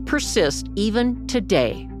still persists even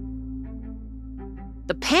today.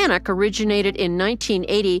 The panic originated in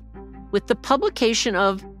 1980 with the publication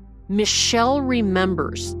of Michelle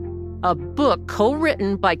Remembers, a book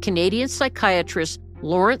co-written by Canadian psychiatrist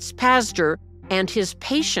Lawrence Pasder and his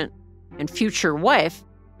patient and future wife,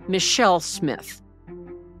 Michelle Smith.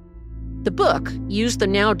 The book used the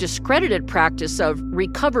now discredited practice of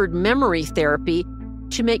recovered memory therapy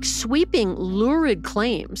to make sweeping, lurid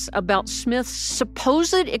claims about Smith's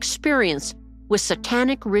supposed experience with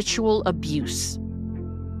satanic ritual abuse.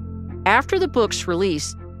 After the book's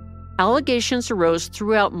release, allegations arose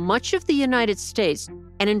throughout much of the United States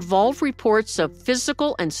and involved reports of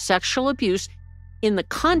physical and sexual abuse in the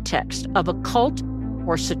context of occult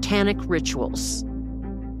or satanic rituals.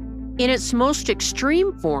 In its most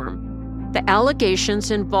extreme form, the allegations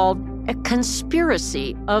involved a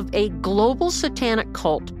conspiracy of a global satanic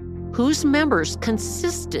cult whose members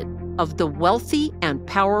consisted of the wealthy and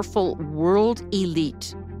powerful world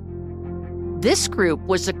elite. This group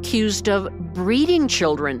was accused of breeding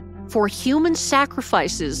children for human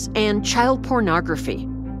sacrifices and child pornography.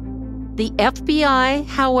 The FBI,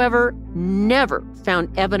 however, never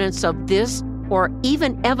found evidence of this or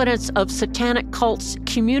even evidence of satanic cults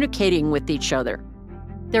communicating with each other.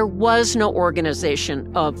 There was no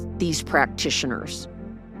organization of these practitioners.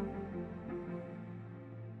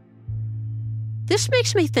 This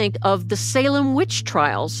makes me think of the Salem witch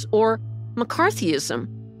trials or McCarthyism,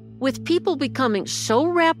 with people becoming so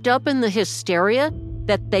wrapped up in the hysteria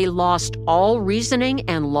that they lost all reasoning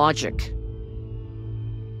and logic.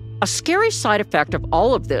 A scary side effect of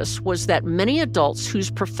all of this was that many adults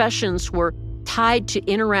whose professions were tied to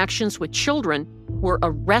interactions with children were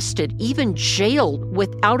arrested, even jailed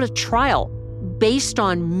without a trial, based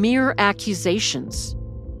on mere accusations.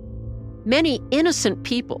 Many innocent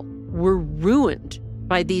people were ruined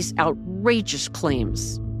by these outrageous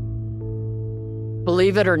claims.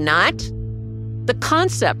 Believe it or not, the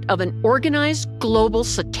concept of an organized global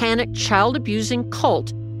satanic child-abusing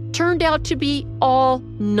cult turned out to be all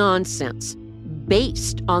nonsense,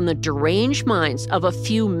 based on the deranged minds of a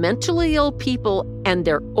few mentally ill people and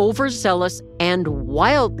their overzealous and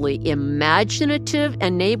wildly imaginative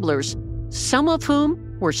enablers, some of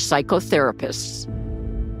whom were psychotherapists.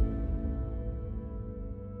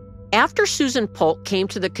 After Susan Polk came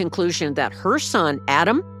to the conclusion that her son,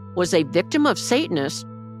 Adam, was a victim of Satanists,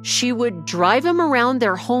 she would drive him around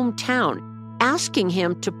their hometown, asking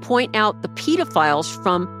him to point out the pedophiles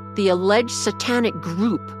from the alleged satanic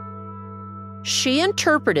group. She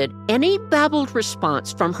interpreted any babbled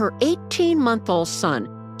response from her 18-month-old son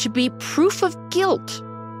to be proof of guilt,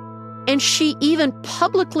 and she even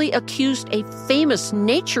publicly accused a famous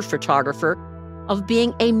nature photographer of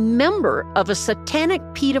being a member of a satanic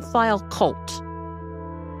pedophile cult.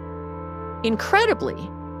 Incredibly,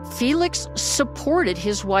 Felix supported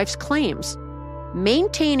his wife's claims,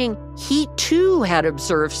 maintaining he too had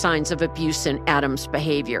observed signs of abuse in Adam's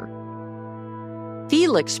behavior.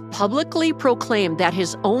 Felix publicly proclaimed that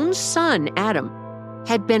his own son, Adam,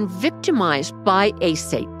 had been victimized by a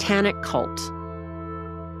satanic cult.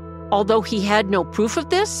 Although he had no proof of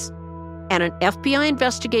this, and an FBI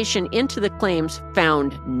investigation into the claims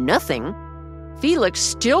found nothing, Felix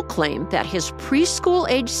still claimed that his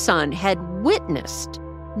preschool-aged son had witnessed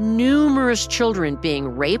numerous children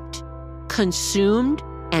being raped, consumed,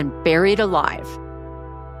 and buried alive.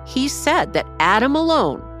 He said that Adam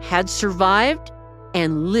alone had survived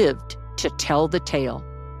and lived to tell the tale.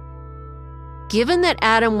 Given that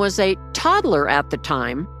Adam was a toddler at the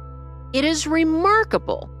time, it is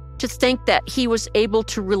remarkable to think that he was able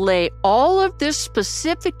to relay all of this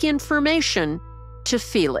specific information to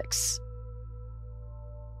Felix.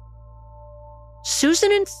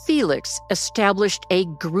 Susan and Felix established a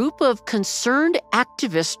group of concerned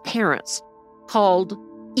activist parents called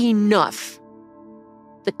Enough.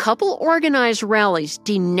 The couple organized rallies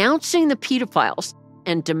denouncing the pedophiles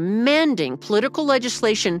and demanding political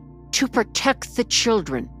legislation to protect the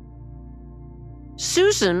children.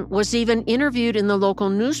 Susan was even interviewed in the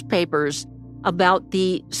local newspapers about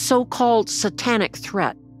the so-called satanic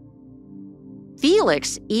threat.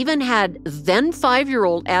 Felix even had then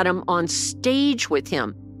 5-year-old Adam on stage with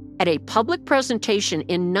him at a public presentation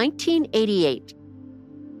in 1988.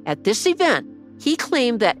 At this event, he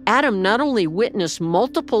claimed that Adam not only witnessed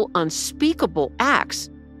multiple unspeakable acts,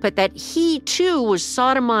 but that he too was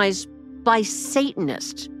sodomized by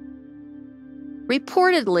Satanists.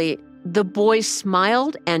 Reportedly, the boy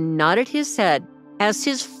smiled and nodded his head as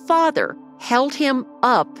his father held him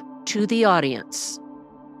up to the audience.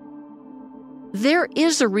 There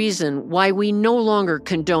is a reason why we no longer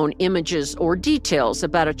condone images or details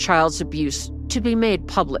about a child's abuse to be made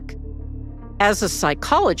public. As a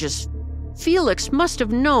psychologist, Felix must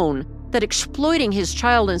have known that exploiting his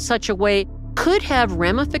child in such a way could have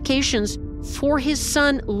ramifications for his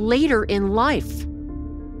son later in life.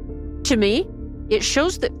 To me, it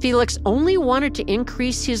shows that Felix only wanted to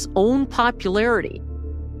increase his own popularity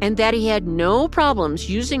and that he had no problems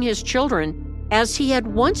using his children as he had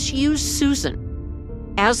once used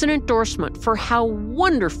Susan as an endorsement for how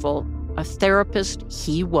wonderful a therapist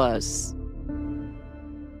he was.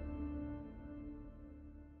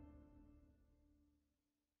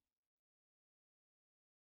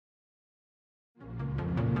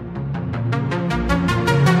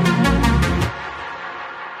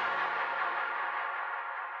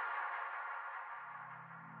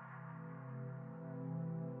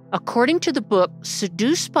 According to the book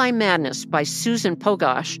Seduced by Madness by Susan Polk,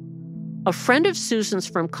 a friend of Susan's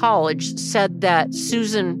from college said that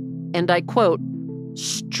Susan, and I quote,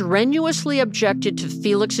 strenuously objected to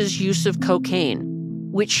Felix's use of cocaine,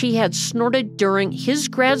 which he had snorted during his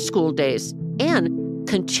grad school days and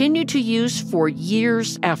continued to use for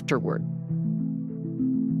years afterward.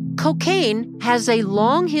 Cocaine has a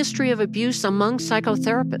long history of abuse among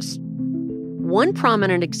psychotherapists. One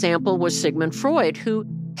prominent example was Sigmund Freud, who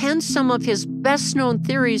penned some of his best-known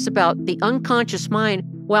theories about the unconscious mind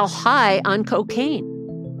while high on cocaine.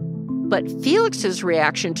 But Felix's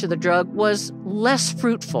reaction to the drug was less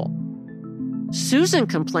fruitful. Susan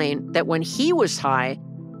complained that when he was high,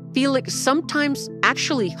 Felix sometimes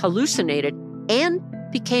actually hallucinated and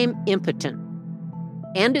became impotent.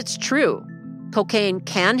 And it's true, cocaine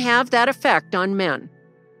can have that effect on men.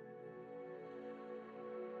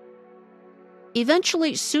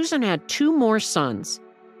 Eventually, Susan had 2 more sons,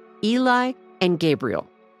 Eli and Gabriel.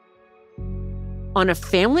 On a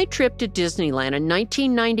family trip to Disneyland in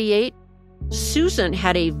 1998, Susan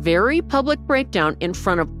had a very public breakdown in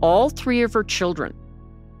front of all 3 of her children.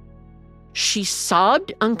 She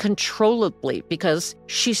sobbed uncontrollably because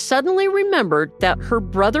she suddenly remembered that her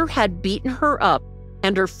brother had beaten her up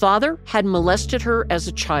and her father had molested her as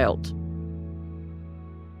a child.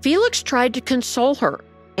 Felix tried to console her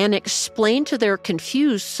and explain to their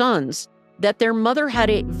confused sons that their mother had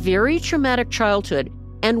a very traumatic childhood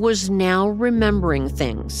and was now remembering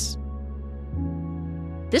things.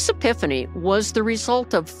 This epiphany was the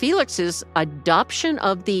result of Felix's adoption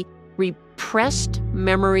of the repressed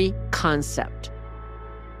memory concept.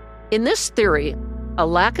 In this theory, a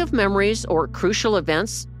lack of memories or crucial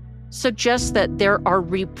events suggests that there are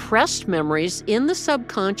repressed memories in the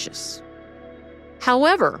subconscious.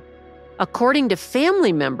 However, according to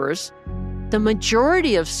family members, the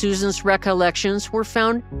majority of Susan's recollections were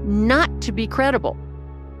found not to be credible.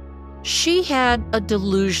 She had a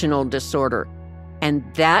delusional disorder, and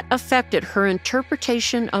that affected her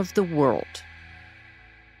interpretation of the world.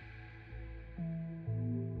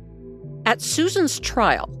 At Susan's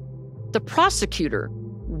trial, the prosecutor,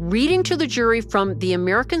 reading to the jury from the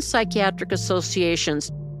American Psychiatric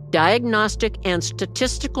Association's Diagnostic and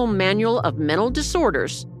Statistical Manual of Mental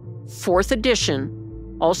Disorders, 4th edition,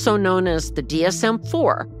 also known as the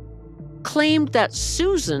DSM-4, claimed that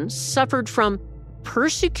Susan suffered from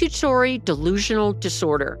persecutory delusional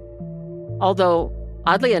disorder. Although,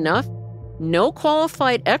 oddly enough, no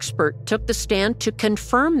qualified expert took the stand to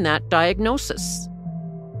confirm that diagnosis.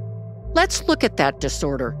 Let's look at that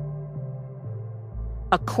disorder.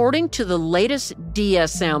 According to the latest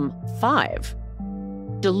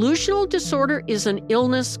DSM-5, delusional disorder is an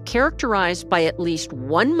illness characterized by at least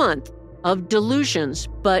 1 month of delusions,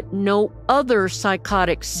 but no other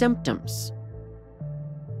psychotic symptoms.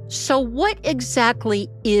 So what exactly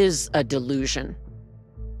is a delusion?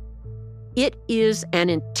 It is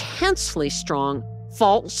an intensely strong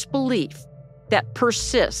false belief that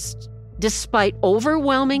persists despite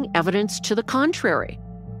overwhelming evidence to the contrary,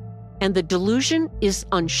 and the delusion is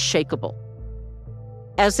unshakable.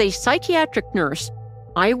 As a psychiatric nurse,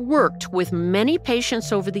 I worked with many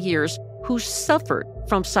patients over the years who suffered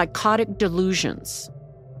from psychotic delusions.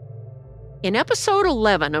 In episode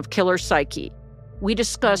 11 of Killer Psyche, we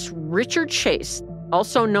discuss Richard Chase,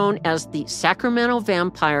 also known as the Sacramento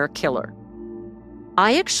Vampire Killer.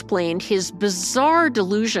 I explained his bizarre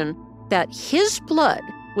delusion that his blood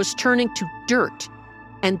was turning to dirt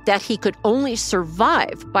and that he could only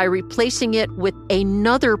survive by replacing it with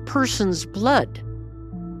another person's blood.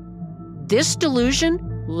 This delusion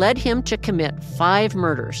led him to commit 5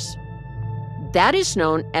 murders. That is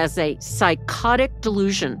known as a psychotic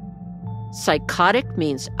delusion. Psychotic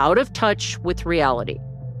means out of touch with reality.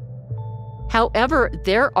 However,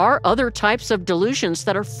 there are other types of delusions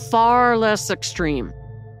that are far less extreme.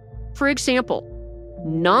 For example,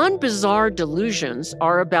 non-bizarre delusions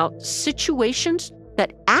are about situations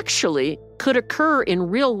that actually could occur in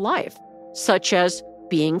real life, such as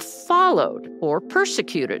being followed or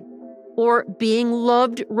persecuted, or being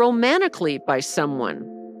loved romantically by someone,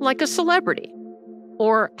 like a celebrity,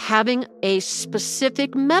 or having a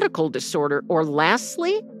specific medical disorder, or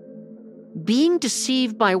lastly, being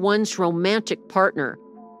deceived by one's romantic partner,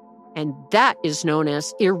 and that is known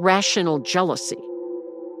as irrational jealousy.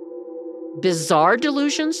 Bizarre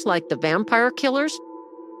delusions like the vampire killers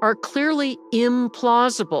are clearly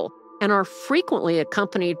implausible and are frequently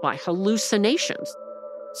accompanied by hallucinations,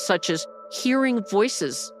 such as hearing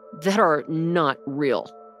voices that are not real.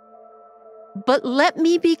 But let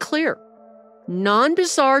me be clear.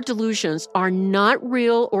 Non-bizarre delusions are not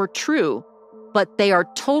real or true, but they are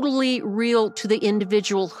totally real to the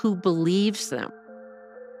individual who believes them.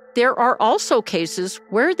 There are also cases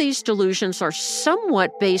where these delusions are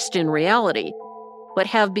somewhat based in reality, but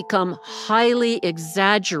have become highly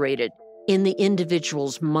exaggerated in the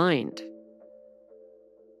individual's mind.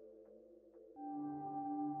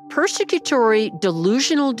 Persecutory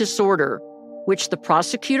delusional disorder, which the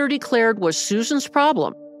prosecutor declared was Susan's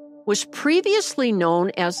problem, was previously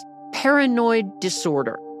known as paranoid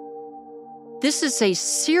disorder. This is a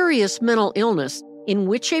serious mental illness in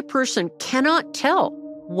which a person cannot tell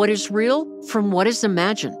what is real from what is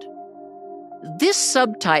imagined. This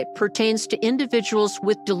subtype pertains to individuals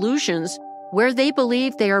with delusions where they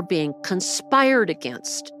believe they are being conspired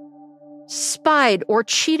against, spied or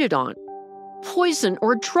cheated on, poisoned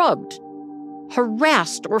or drugged,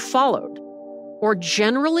 harassed or followed, or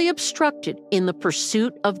generally obstructed in the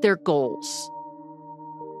pursuit of their goals.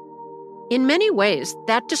 In many ways,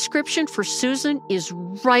 that description for Susan is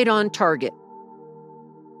right on target.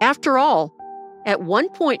 After all, at one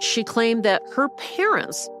point she claimed that her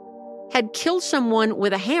parents had killed someone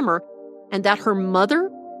with a hammer and that her mother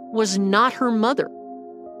was not her mother.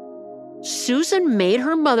 Susan made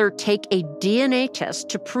her mother take a DNA test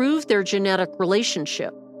to prove their genetic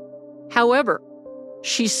relationship. However,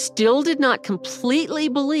 she still did not completely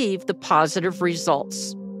believe the positive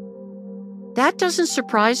results. That doesn't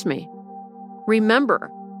surprise me. Remember,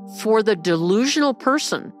 for the delusional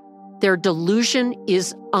person, their delusion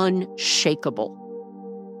is unshakable.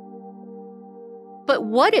 But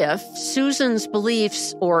what if Susan's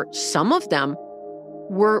beliefs, or some of them,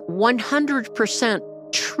 were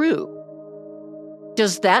 100% true?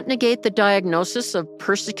 Does that negate the diagnosis of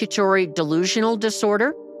persecutory delusional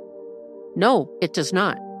disorder? No, it does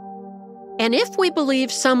not. And if we believe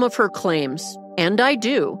some of her claims, and I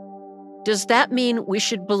do, does that mean we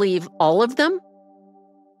should believe all of them?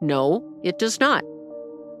 No, it does not.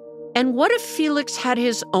 And what if Felix had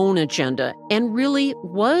his own agenda and really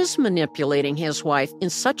was manipulating his wife in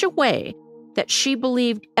such a way that she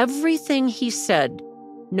believed everything he said,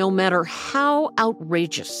 no matter how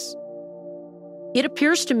outrageous? It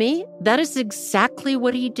appears to me that is exactly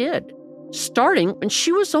what he did, starting when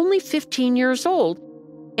she was only 15 years old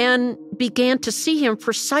and began to see him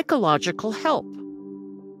for psychological help.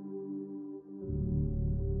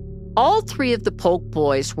 All 3 of the Polk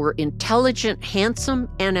boys were intelligent, handsome,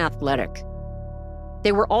 and athletic.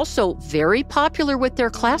 They were also very popular with their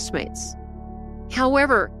classmates.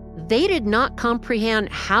 However, they did not comprehend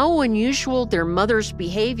how unusual their mother's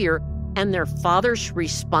behavior and their father's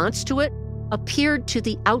response to it appeared to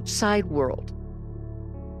the outside world.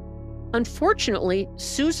 Unfortunately,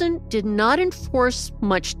 Susan did not enforce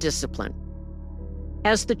much discipline.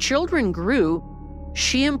 As the children grew,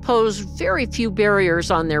 she imposed very few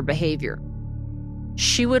barriers on their behavior.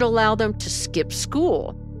 She would allow them to skip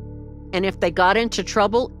school, and if they got into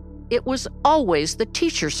trouble, it was always the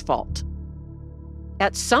teacher's fault.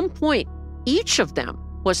 At some point, each of them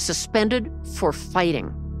was suspended for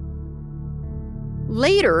fighting.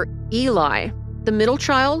 Later, Eli, the middle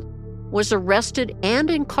child, was arrested and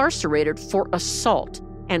incarcerated for assault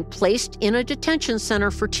and placed in a detention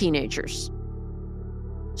center for teenagers.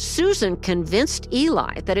 Susan convinced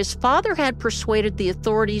Eli that his father had persuaded the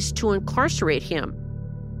authorities to incarcerate him.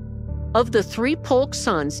 Of the 3 Polk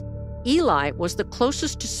sons, Eli was the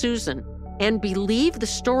closest to Susan and believed the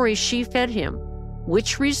stories she fed him,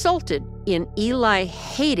 which resulted in Eli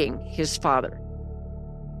hating his father.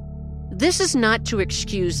 This is not to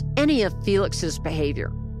excuse any of Felix's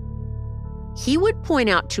behavior. He would point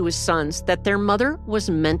out to his sons that their mother was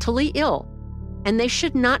mentally ill and they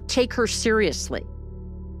should not take her seriously.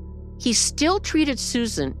 He still treated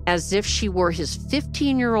Susan as if she were his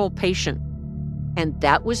 15-year-old patient, and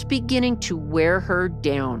that was beginning to wear her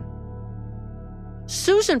down.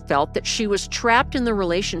 Susan felt that she was trapped in the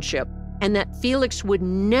relationship and that Felix would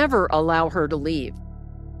never allow her to leave.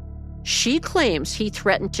 She claims he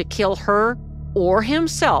threatened to kill her or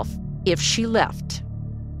himself if she left.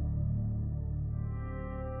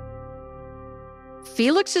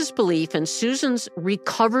 Felix's belief in Susan's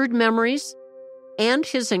recovered memories and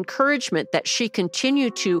his encouragement that she continue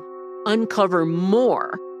to uncover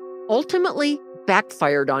more ultimately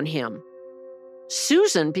backfired on him.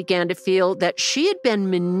 Susan began to feel that she had been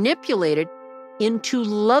manipulated into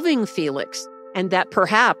loving Felix and that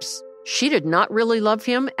perhaps she did not really love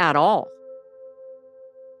him at all.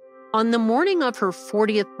 On the morning of her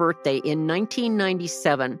 40th birthday in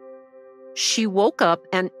 1997, she woke up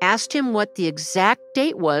and asked him what the exact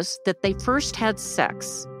date was that they first had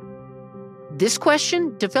sex. This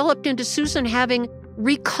question developed into Susan having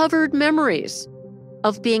recovered memories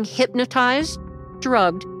of being hypnotized,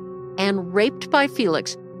 drugged, and raped by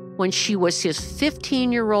Felix when she was his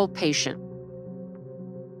 15-year-old patient.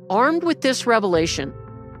 Armed with this revelation,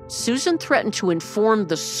 Susan threatened to inform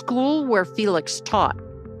the school where Felix taught,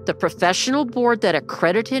 the professional board that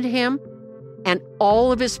accredited him, and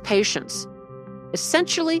all of his patients,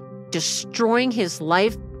 essentially destroying his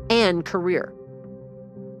life and career.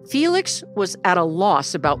 Felix was at a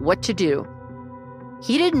loss about what to do.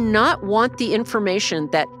 He did not want the information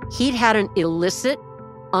that he'd had an illicit,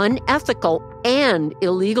 unethical, and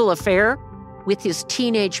illegal affair with his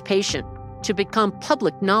teenage patient to become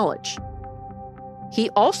public knowledge. He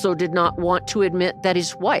also did not want to admit that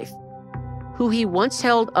his wife, who he once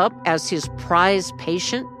held up as his prize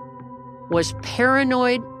patient, was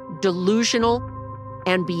paranoid, delusional,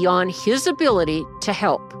 and beyond his ability to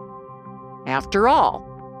help. After all,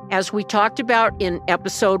 as we talked about in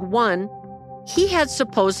episode 1, he had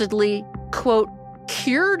supposedly, quote,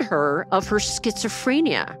 cured her of her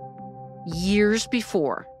schizophrenia years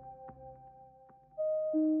before.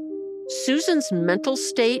 Susan's mental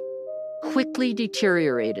state quickly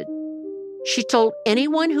deteriorated. She told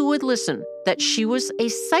anyone who would listen that she was a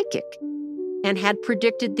psychic and had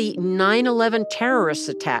predicted the 9/11 terrorist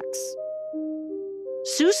attacks.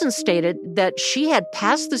 Susan stated that she had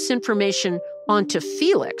passed this information on to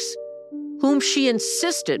Felix, whom she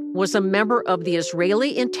insisted was a member of the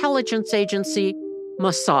Israeli intelligence agency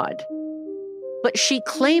Mossad. But she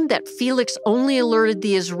claimed that Felix only alerted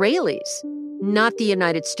the Israelis, not the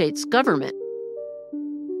United States government.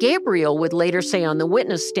 Gabriel would later say on the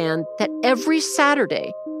witness stand that every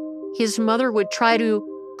Saturday, his mother would try to,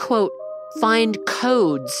 quote, find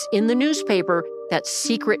codes in the newspaper that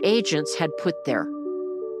secret agents had put there.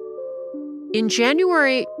 In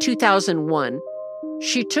January 2001,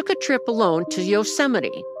 she took a trip alone to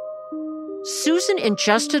Yosemite. Susan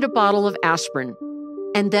ingested a bottle of aspirin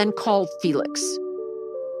and then called Felix.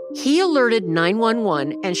 He alerted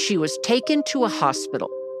 911 and she was taken to a hospital.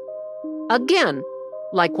 Again,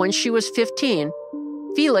 like when she was 15,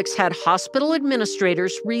 Felix had hospital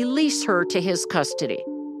administrators release her to his custody.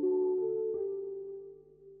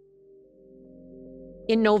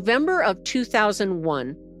 In November of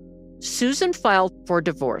 2001, Susan filed for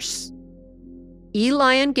divorce.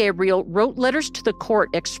 Eli and Gabriel wrote letters to the court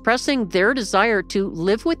expressing their desire to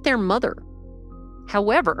live with their mother.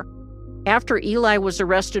 However, after Eli was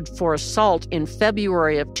arrested for assault in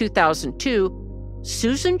February of 2002,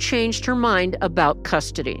 Susan changed her mind about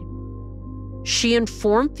custody. She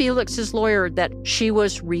informed Felix's lawyer that she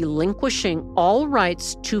was relinquishing all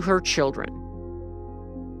rights to her children.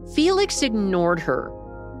 Felix ignored her,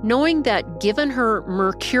 knowing that given her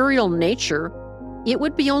mercurial nature, it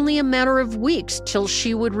would be only a matter of weeks till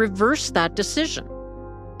she would reverse that decision.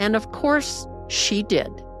 And of course, she did.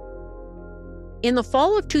 In the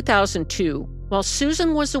fall of 2002, while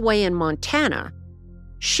Susan was away in Montana,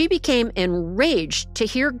 she became enraged to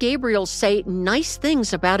hear Gabriel say nice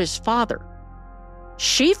things about his father.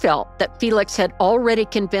 She felt that Felix had already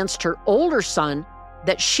convinced her older son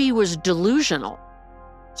that she was delusional,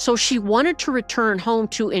 so she wanted to return home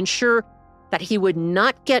to ensure that he would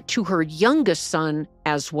not get to her youngest son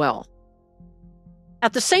as well.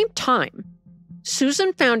 At the same time,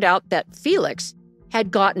 Susan found out that Felix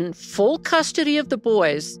had gotten full custody of the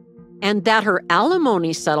boys and that her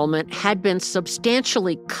alimony settlement had been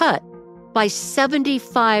substantially cut by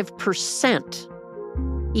 75%,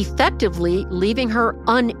 effectively leaving her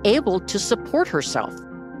unable to support herself.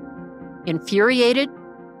 Infuriated,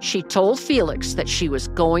 she told Felix that she was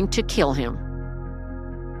going to kill him.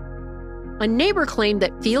 A neighbor claimed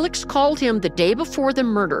that Felix called him the day before the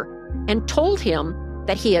murder and told him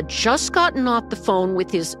that he had just gotten off the phone with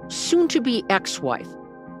his soon-to-be ex-wife.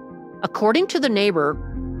 According to the neighbor,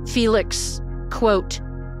 Felix, quote,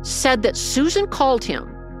 said that Susan called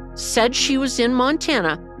him, said she was in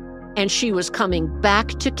Montana, and she was coming back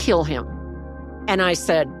to kill him. And I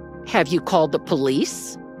said, "Have you called the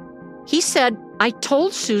police?" He said, "I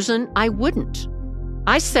told Susan I wouldn't."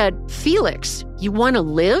 I said, "Felix, you want to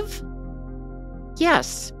live?"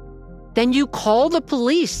 "Yes." "Then you call the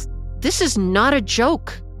police. This is not a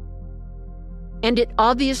joke." And it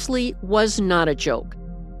obviously was not a joke,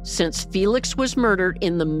 since Felix was murdered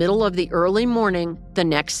in the middle of the early morning the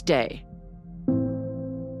next day.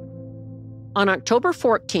 On October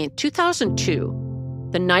 14, 2002,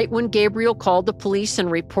 the night when Gabriel called the police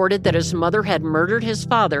and reported that his mother had murdered his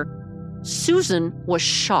father, Susan was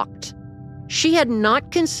shocked. She had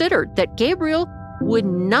not considered that Gabriel would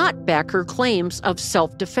not back her claims of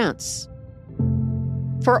self-defense.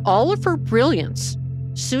 For all of her brilliance,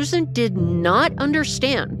 Susan did not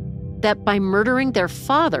understand that by murdering their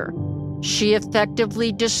father, she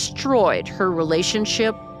effectively destroyed her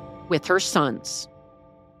relationship with her sons.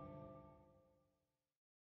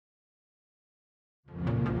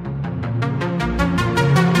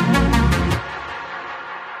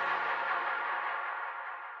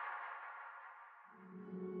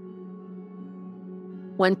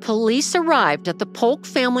 When police arrived at the Polk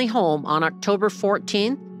family home on October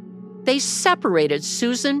 14th, they separated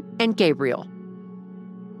Susan and Gabriel.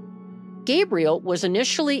 Gabriel was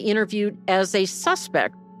initially interviewed as a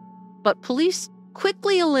suspect, but police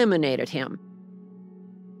quickly eliminated him.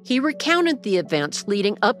 He recounted the events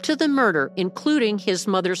leading up to the murder, including his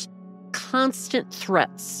mother's constant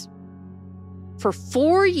threats. For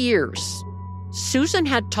 4 years, Susan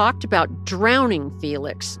had talked about drowning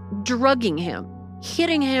Felix, drugging him,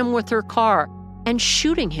 hitting him with her car, and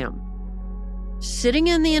shooting him. Sitting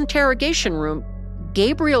in the interrogation room,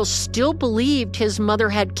 Gabriel still believed his mother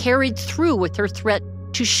had carried through with her threat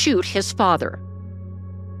to shoot his father.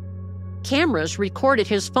 Cameras recorded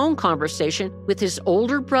his phone conversation with his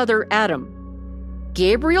older brother, Adam.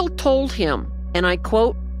 Gabriel told him, and I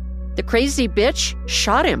quote, "The crazy bitch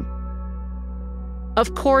shot him."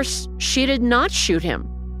 Of course, she did not shoot him.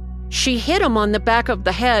 She hit him on the back of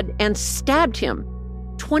the head and stabbed him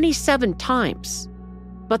 27 times.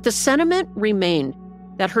 But the sentiment remained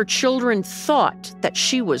that her children thought that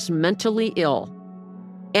she was mentally ill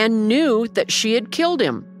and knew that she had killed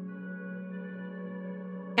him.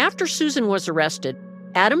 After Susan was arrested,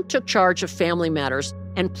 Adam took charge of family matters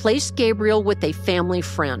and placed Gabriel with a family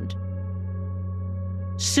friend.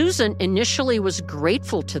 Susan initially was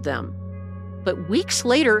grateful to them, but weeks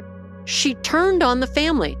later, she turned on the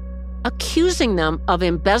family, accusing them of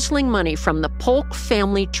embezzling money from the Polk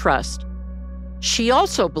Family Trust. She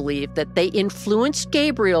also believed that they influenced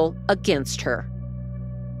Gabriel against her.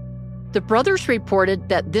 The brothers reported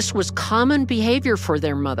that this was common behavior for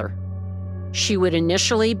their mother. She would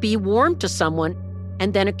initially be warm to someone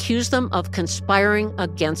and then accuse them of conspiring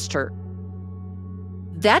against her.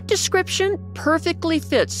 That description perfectly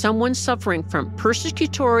fits someone suffering from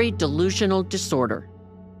persecutory delusional disorder.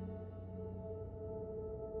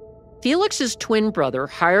 Felix's twin brother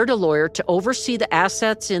hired a lawyer to oversee the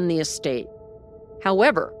assets in the estate.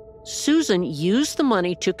 However, Susan used the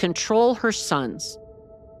money to control her sons.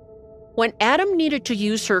 When Adam needed to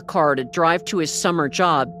use her car to drive to his summer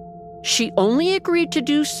job, she only agreed to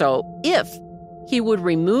do so if he would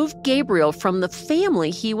remove Gabriel from the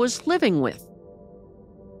family he was living with.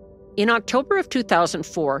 In October of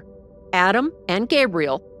 2004, Adam and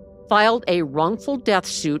Gabriel filed a wrongful death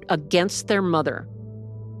suit against their mother.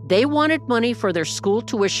 They wanted money for their school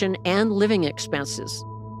tuition and living expenses.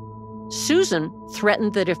 Susan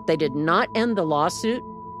threatened that if they did not end the lawsuit,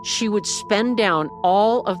 she would spend down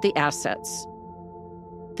all of the assets.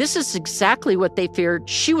 This is exactly what they feared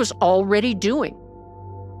she was already doing.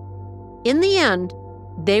 In the end,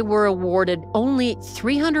 they were awarded only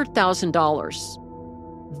 $300,000.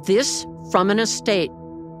 This from an estate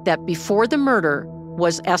that before the murder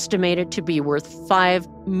was estimated to be worth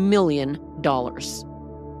 $5 million.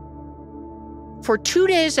 For 2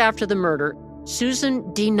 days after the murder,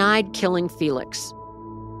 Susan denied killing Felix.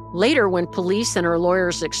 Later, when police and her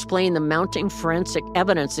lawyers explained the mounting forensic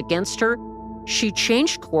evidence against her, she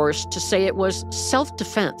changed course to say it was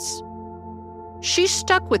self-defense. She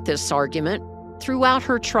stuck with this argument throughout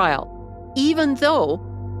her trial, even though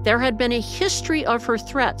there had been a history of her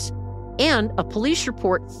threats and a police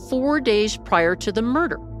report 4 days prior to the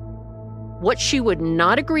murder. What she would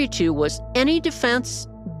not agree to was any defense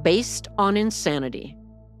based on insanity.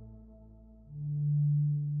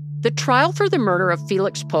 The trial for the murder of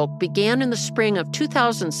Felix Polk began in the spring of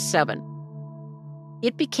 2007.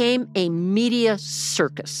 It became a media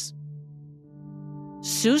circus.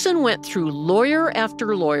 Susan went through lawyer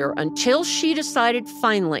after lawyer until she decided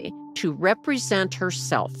finally to represent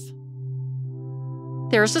herself.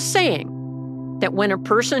 There's a saying that when a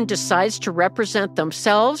person decides to represent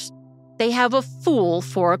themselves, they have a fool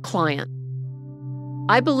for a client.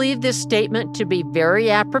 I believe this statement to be very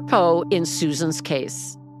apropos in Susan's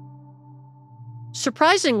case.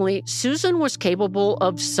 Surprisingly, Susan was capable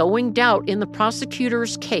of sowing doubt in the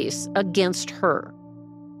prosecutor's case against her.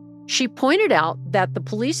 She pointed out that the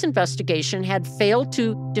police investigation had failed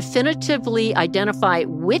to definitively identify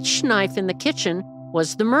which knife in the kitchen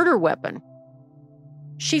was the murder weapon.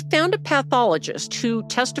 She found a pathologist who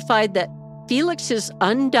testified that Felix's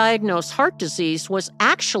undiagnosed heart disease was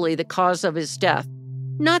actually the cause of his death,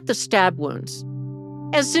 not the stab wounds,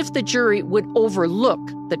 as if the jury would overlook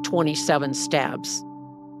the 27 stabs.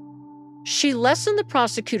 She lessened the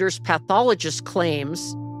prosecutor's pathologist's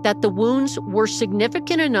claims that the wounds were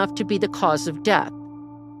significant enough to be the cause of death.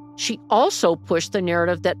 She also pushed the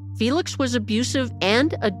narrative that Felix was abusive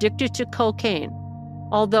and addicted to cocaine,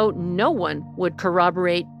 although no one would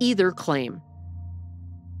corroborate either claim.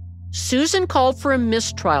 Susan called for a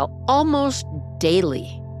mistrial almost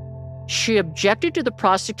daily. She objected to the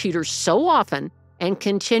prosecutor so often and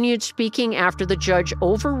continued speaking after the judge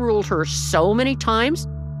overruled her so many times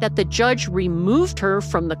that the judge removed her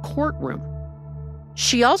from the courtroom.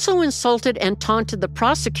 She also insulted and taunted the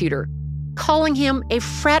prosecutor, calling him a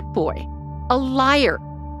frat boy, a liar,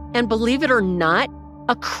 and believe it or not,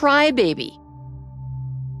 a crybaby.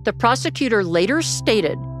 The prosecutor later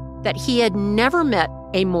stated that he had never met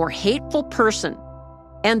a more hateful person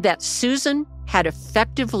and that Susan had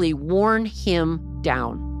effectively worn him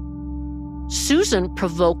down. Susan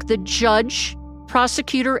provoked the judge,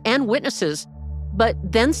 prosecutor, and witnesses, but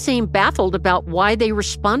then seemed baffled about why they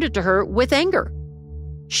responded to her with anger.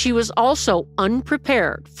 She was also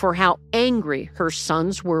unprepared for how angry her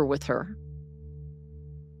sons were with her.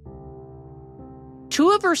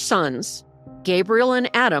 2 of her sons, Gabriel and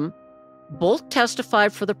Adam, both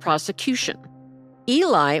testified for the prosecution.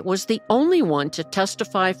 Eli was the only one to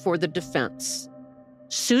testify for the defense.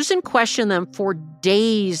 Susan questioned them for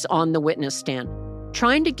days on the witness stand,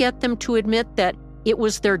 trying to get them to admit that it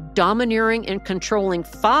was their domineering and controlling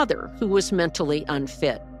father who was mentally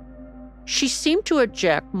unfit. She seemed to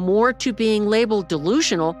object more to being labeled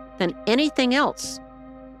delusional than anything else.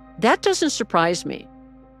 That doesn't surprise me.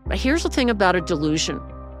 But here's the thing about a delusion.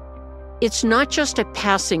 It's not just a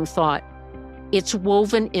passing thought. It's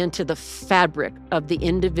woven into the fabric of the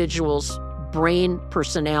individual's brain,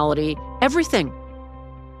 personality, everything.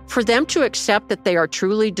 For them to accept that they are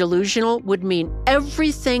truly delusional would mean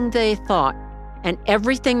everything they thought and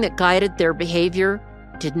everything that guided their behavior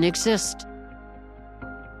didn't exist.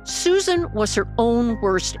 Susan was her own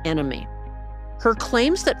worst enemy. Her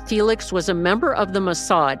claims that Felix was a member of the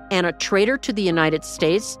Mossad and a traitor to the United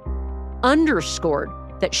States underscored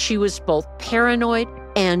that she was both paranoid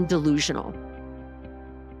and delusional.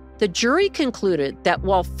 The jury concluded that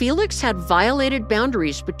while Felix had violated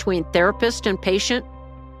boundaries between therapist and patient,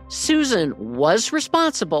 Susan was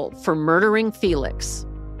responsible for murdering Felix.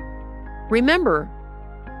 Remember,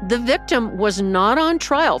 the victim was not on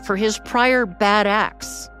trial for his prior bad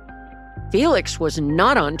acts. Felix was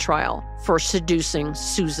not on trial for seducing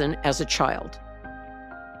Susan as a child.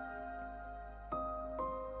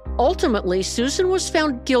 Ultimately, Susan was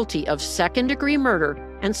found guilty of second-degree murder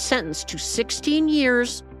and sentenced to 16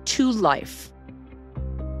 years to life.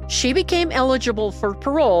 She became eligible for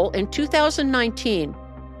parole in 2019,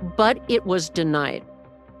 but it was denied.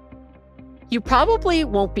 You probably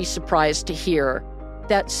won't be surprised to hear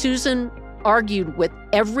that Susan argued with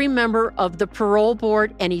every member of the parole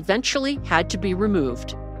board and eventually had to be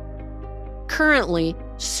removed. Currently,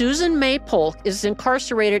 Susan May Polk is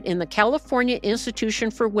incarcerated in the California Institution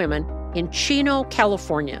for Women in Chino,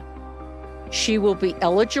 California. She will be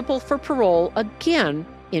eligible for parole again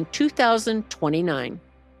in 2029.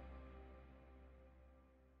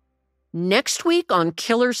 Next week on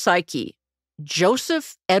Killer Psyche,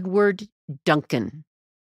 Joseph Edward Duncan.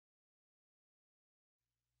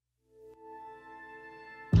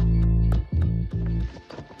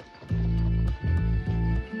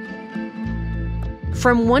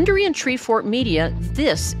 From Wondery and Treefort Media,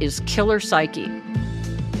 this is Killer Psyche.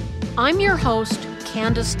 I'm your host,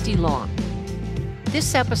 Candace DeLong.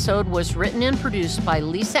 This episode was written and produced by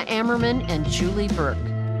Lisa Ammerman and Julie Burke.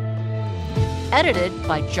 Edited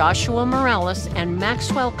by Joshua Morales and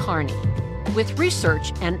Maxwell Carney, with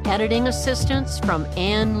research and editing assistance from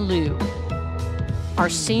Ann Liu. Our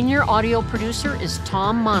senior audio producer is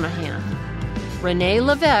Tom Monahan. Renee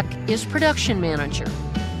Levesque is production manager.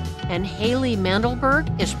 And Haley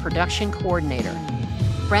Mandelberg is production coordinator.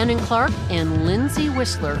 Brandon Clark and Lindsay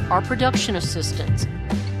Whistler are production assistants.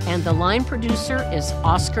 And the line producer is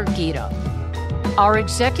Oscar Gita. Our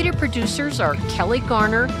executive producers are Kelly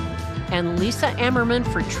Garner and Lisa Ammerman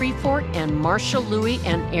for Treefort and Marcia Louie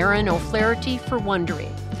and Aaron O'Flaherty for Wondery.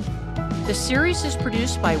 The series is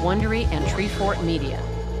produced by Wondery and Treefort Media.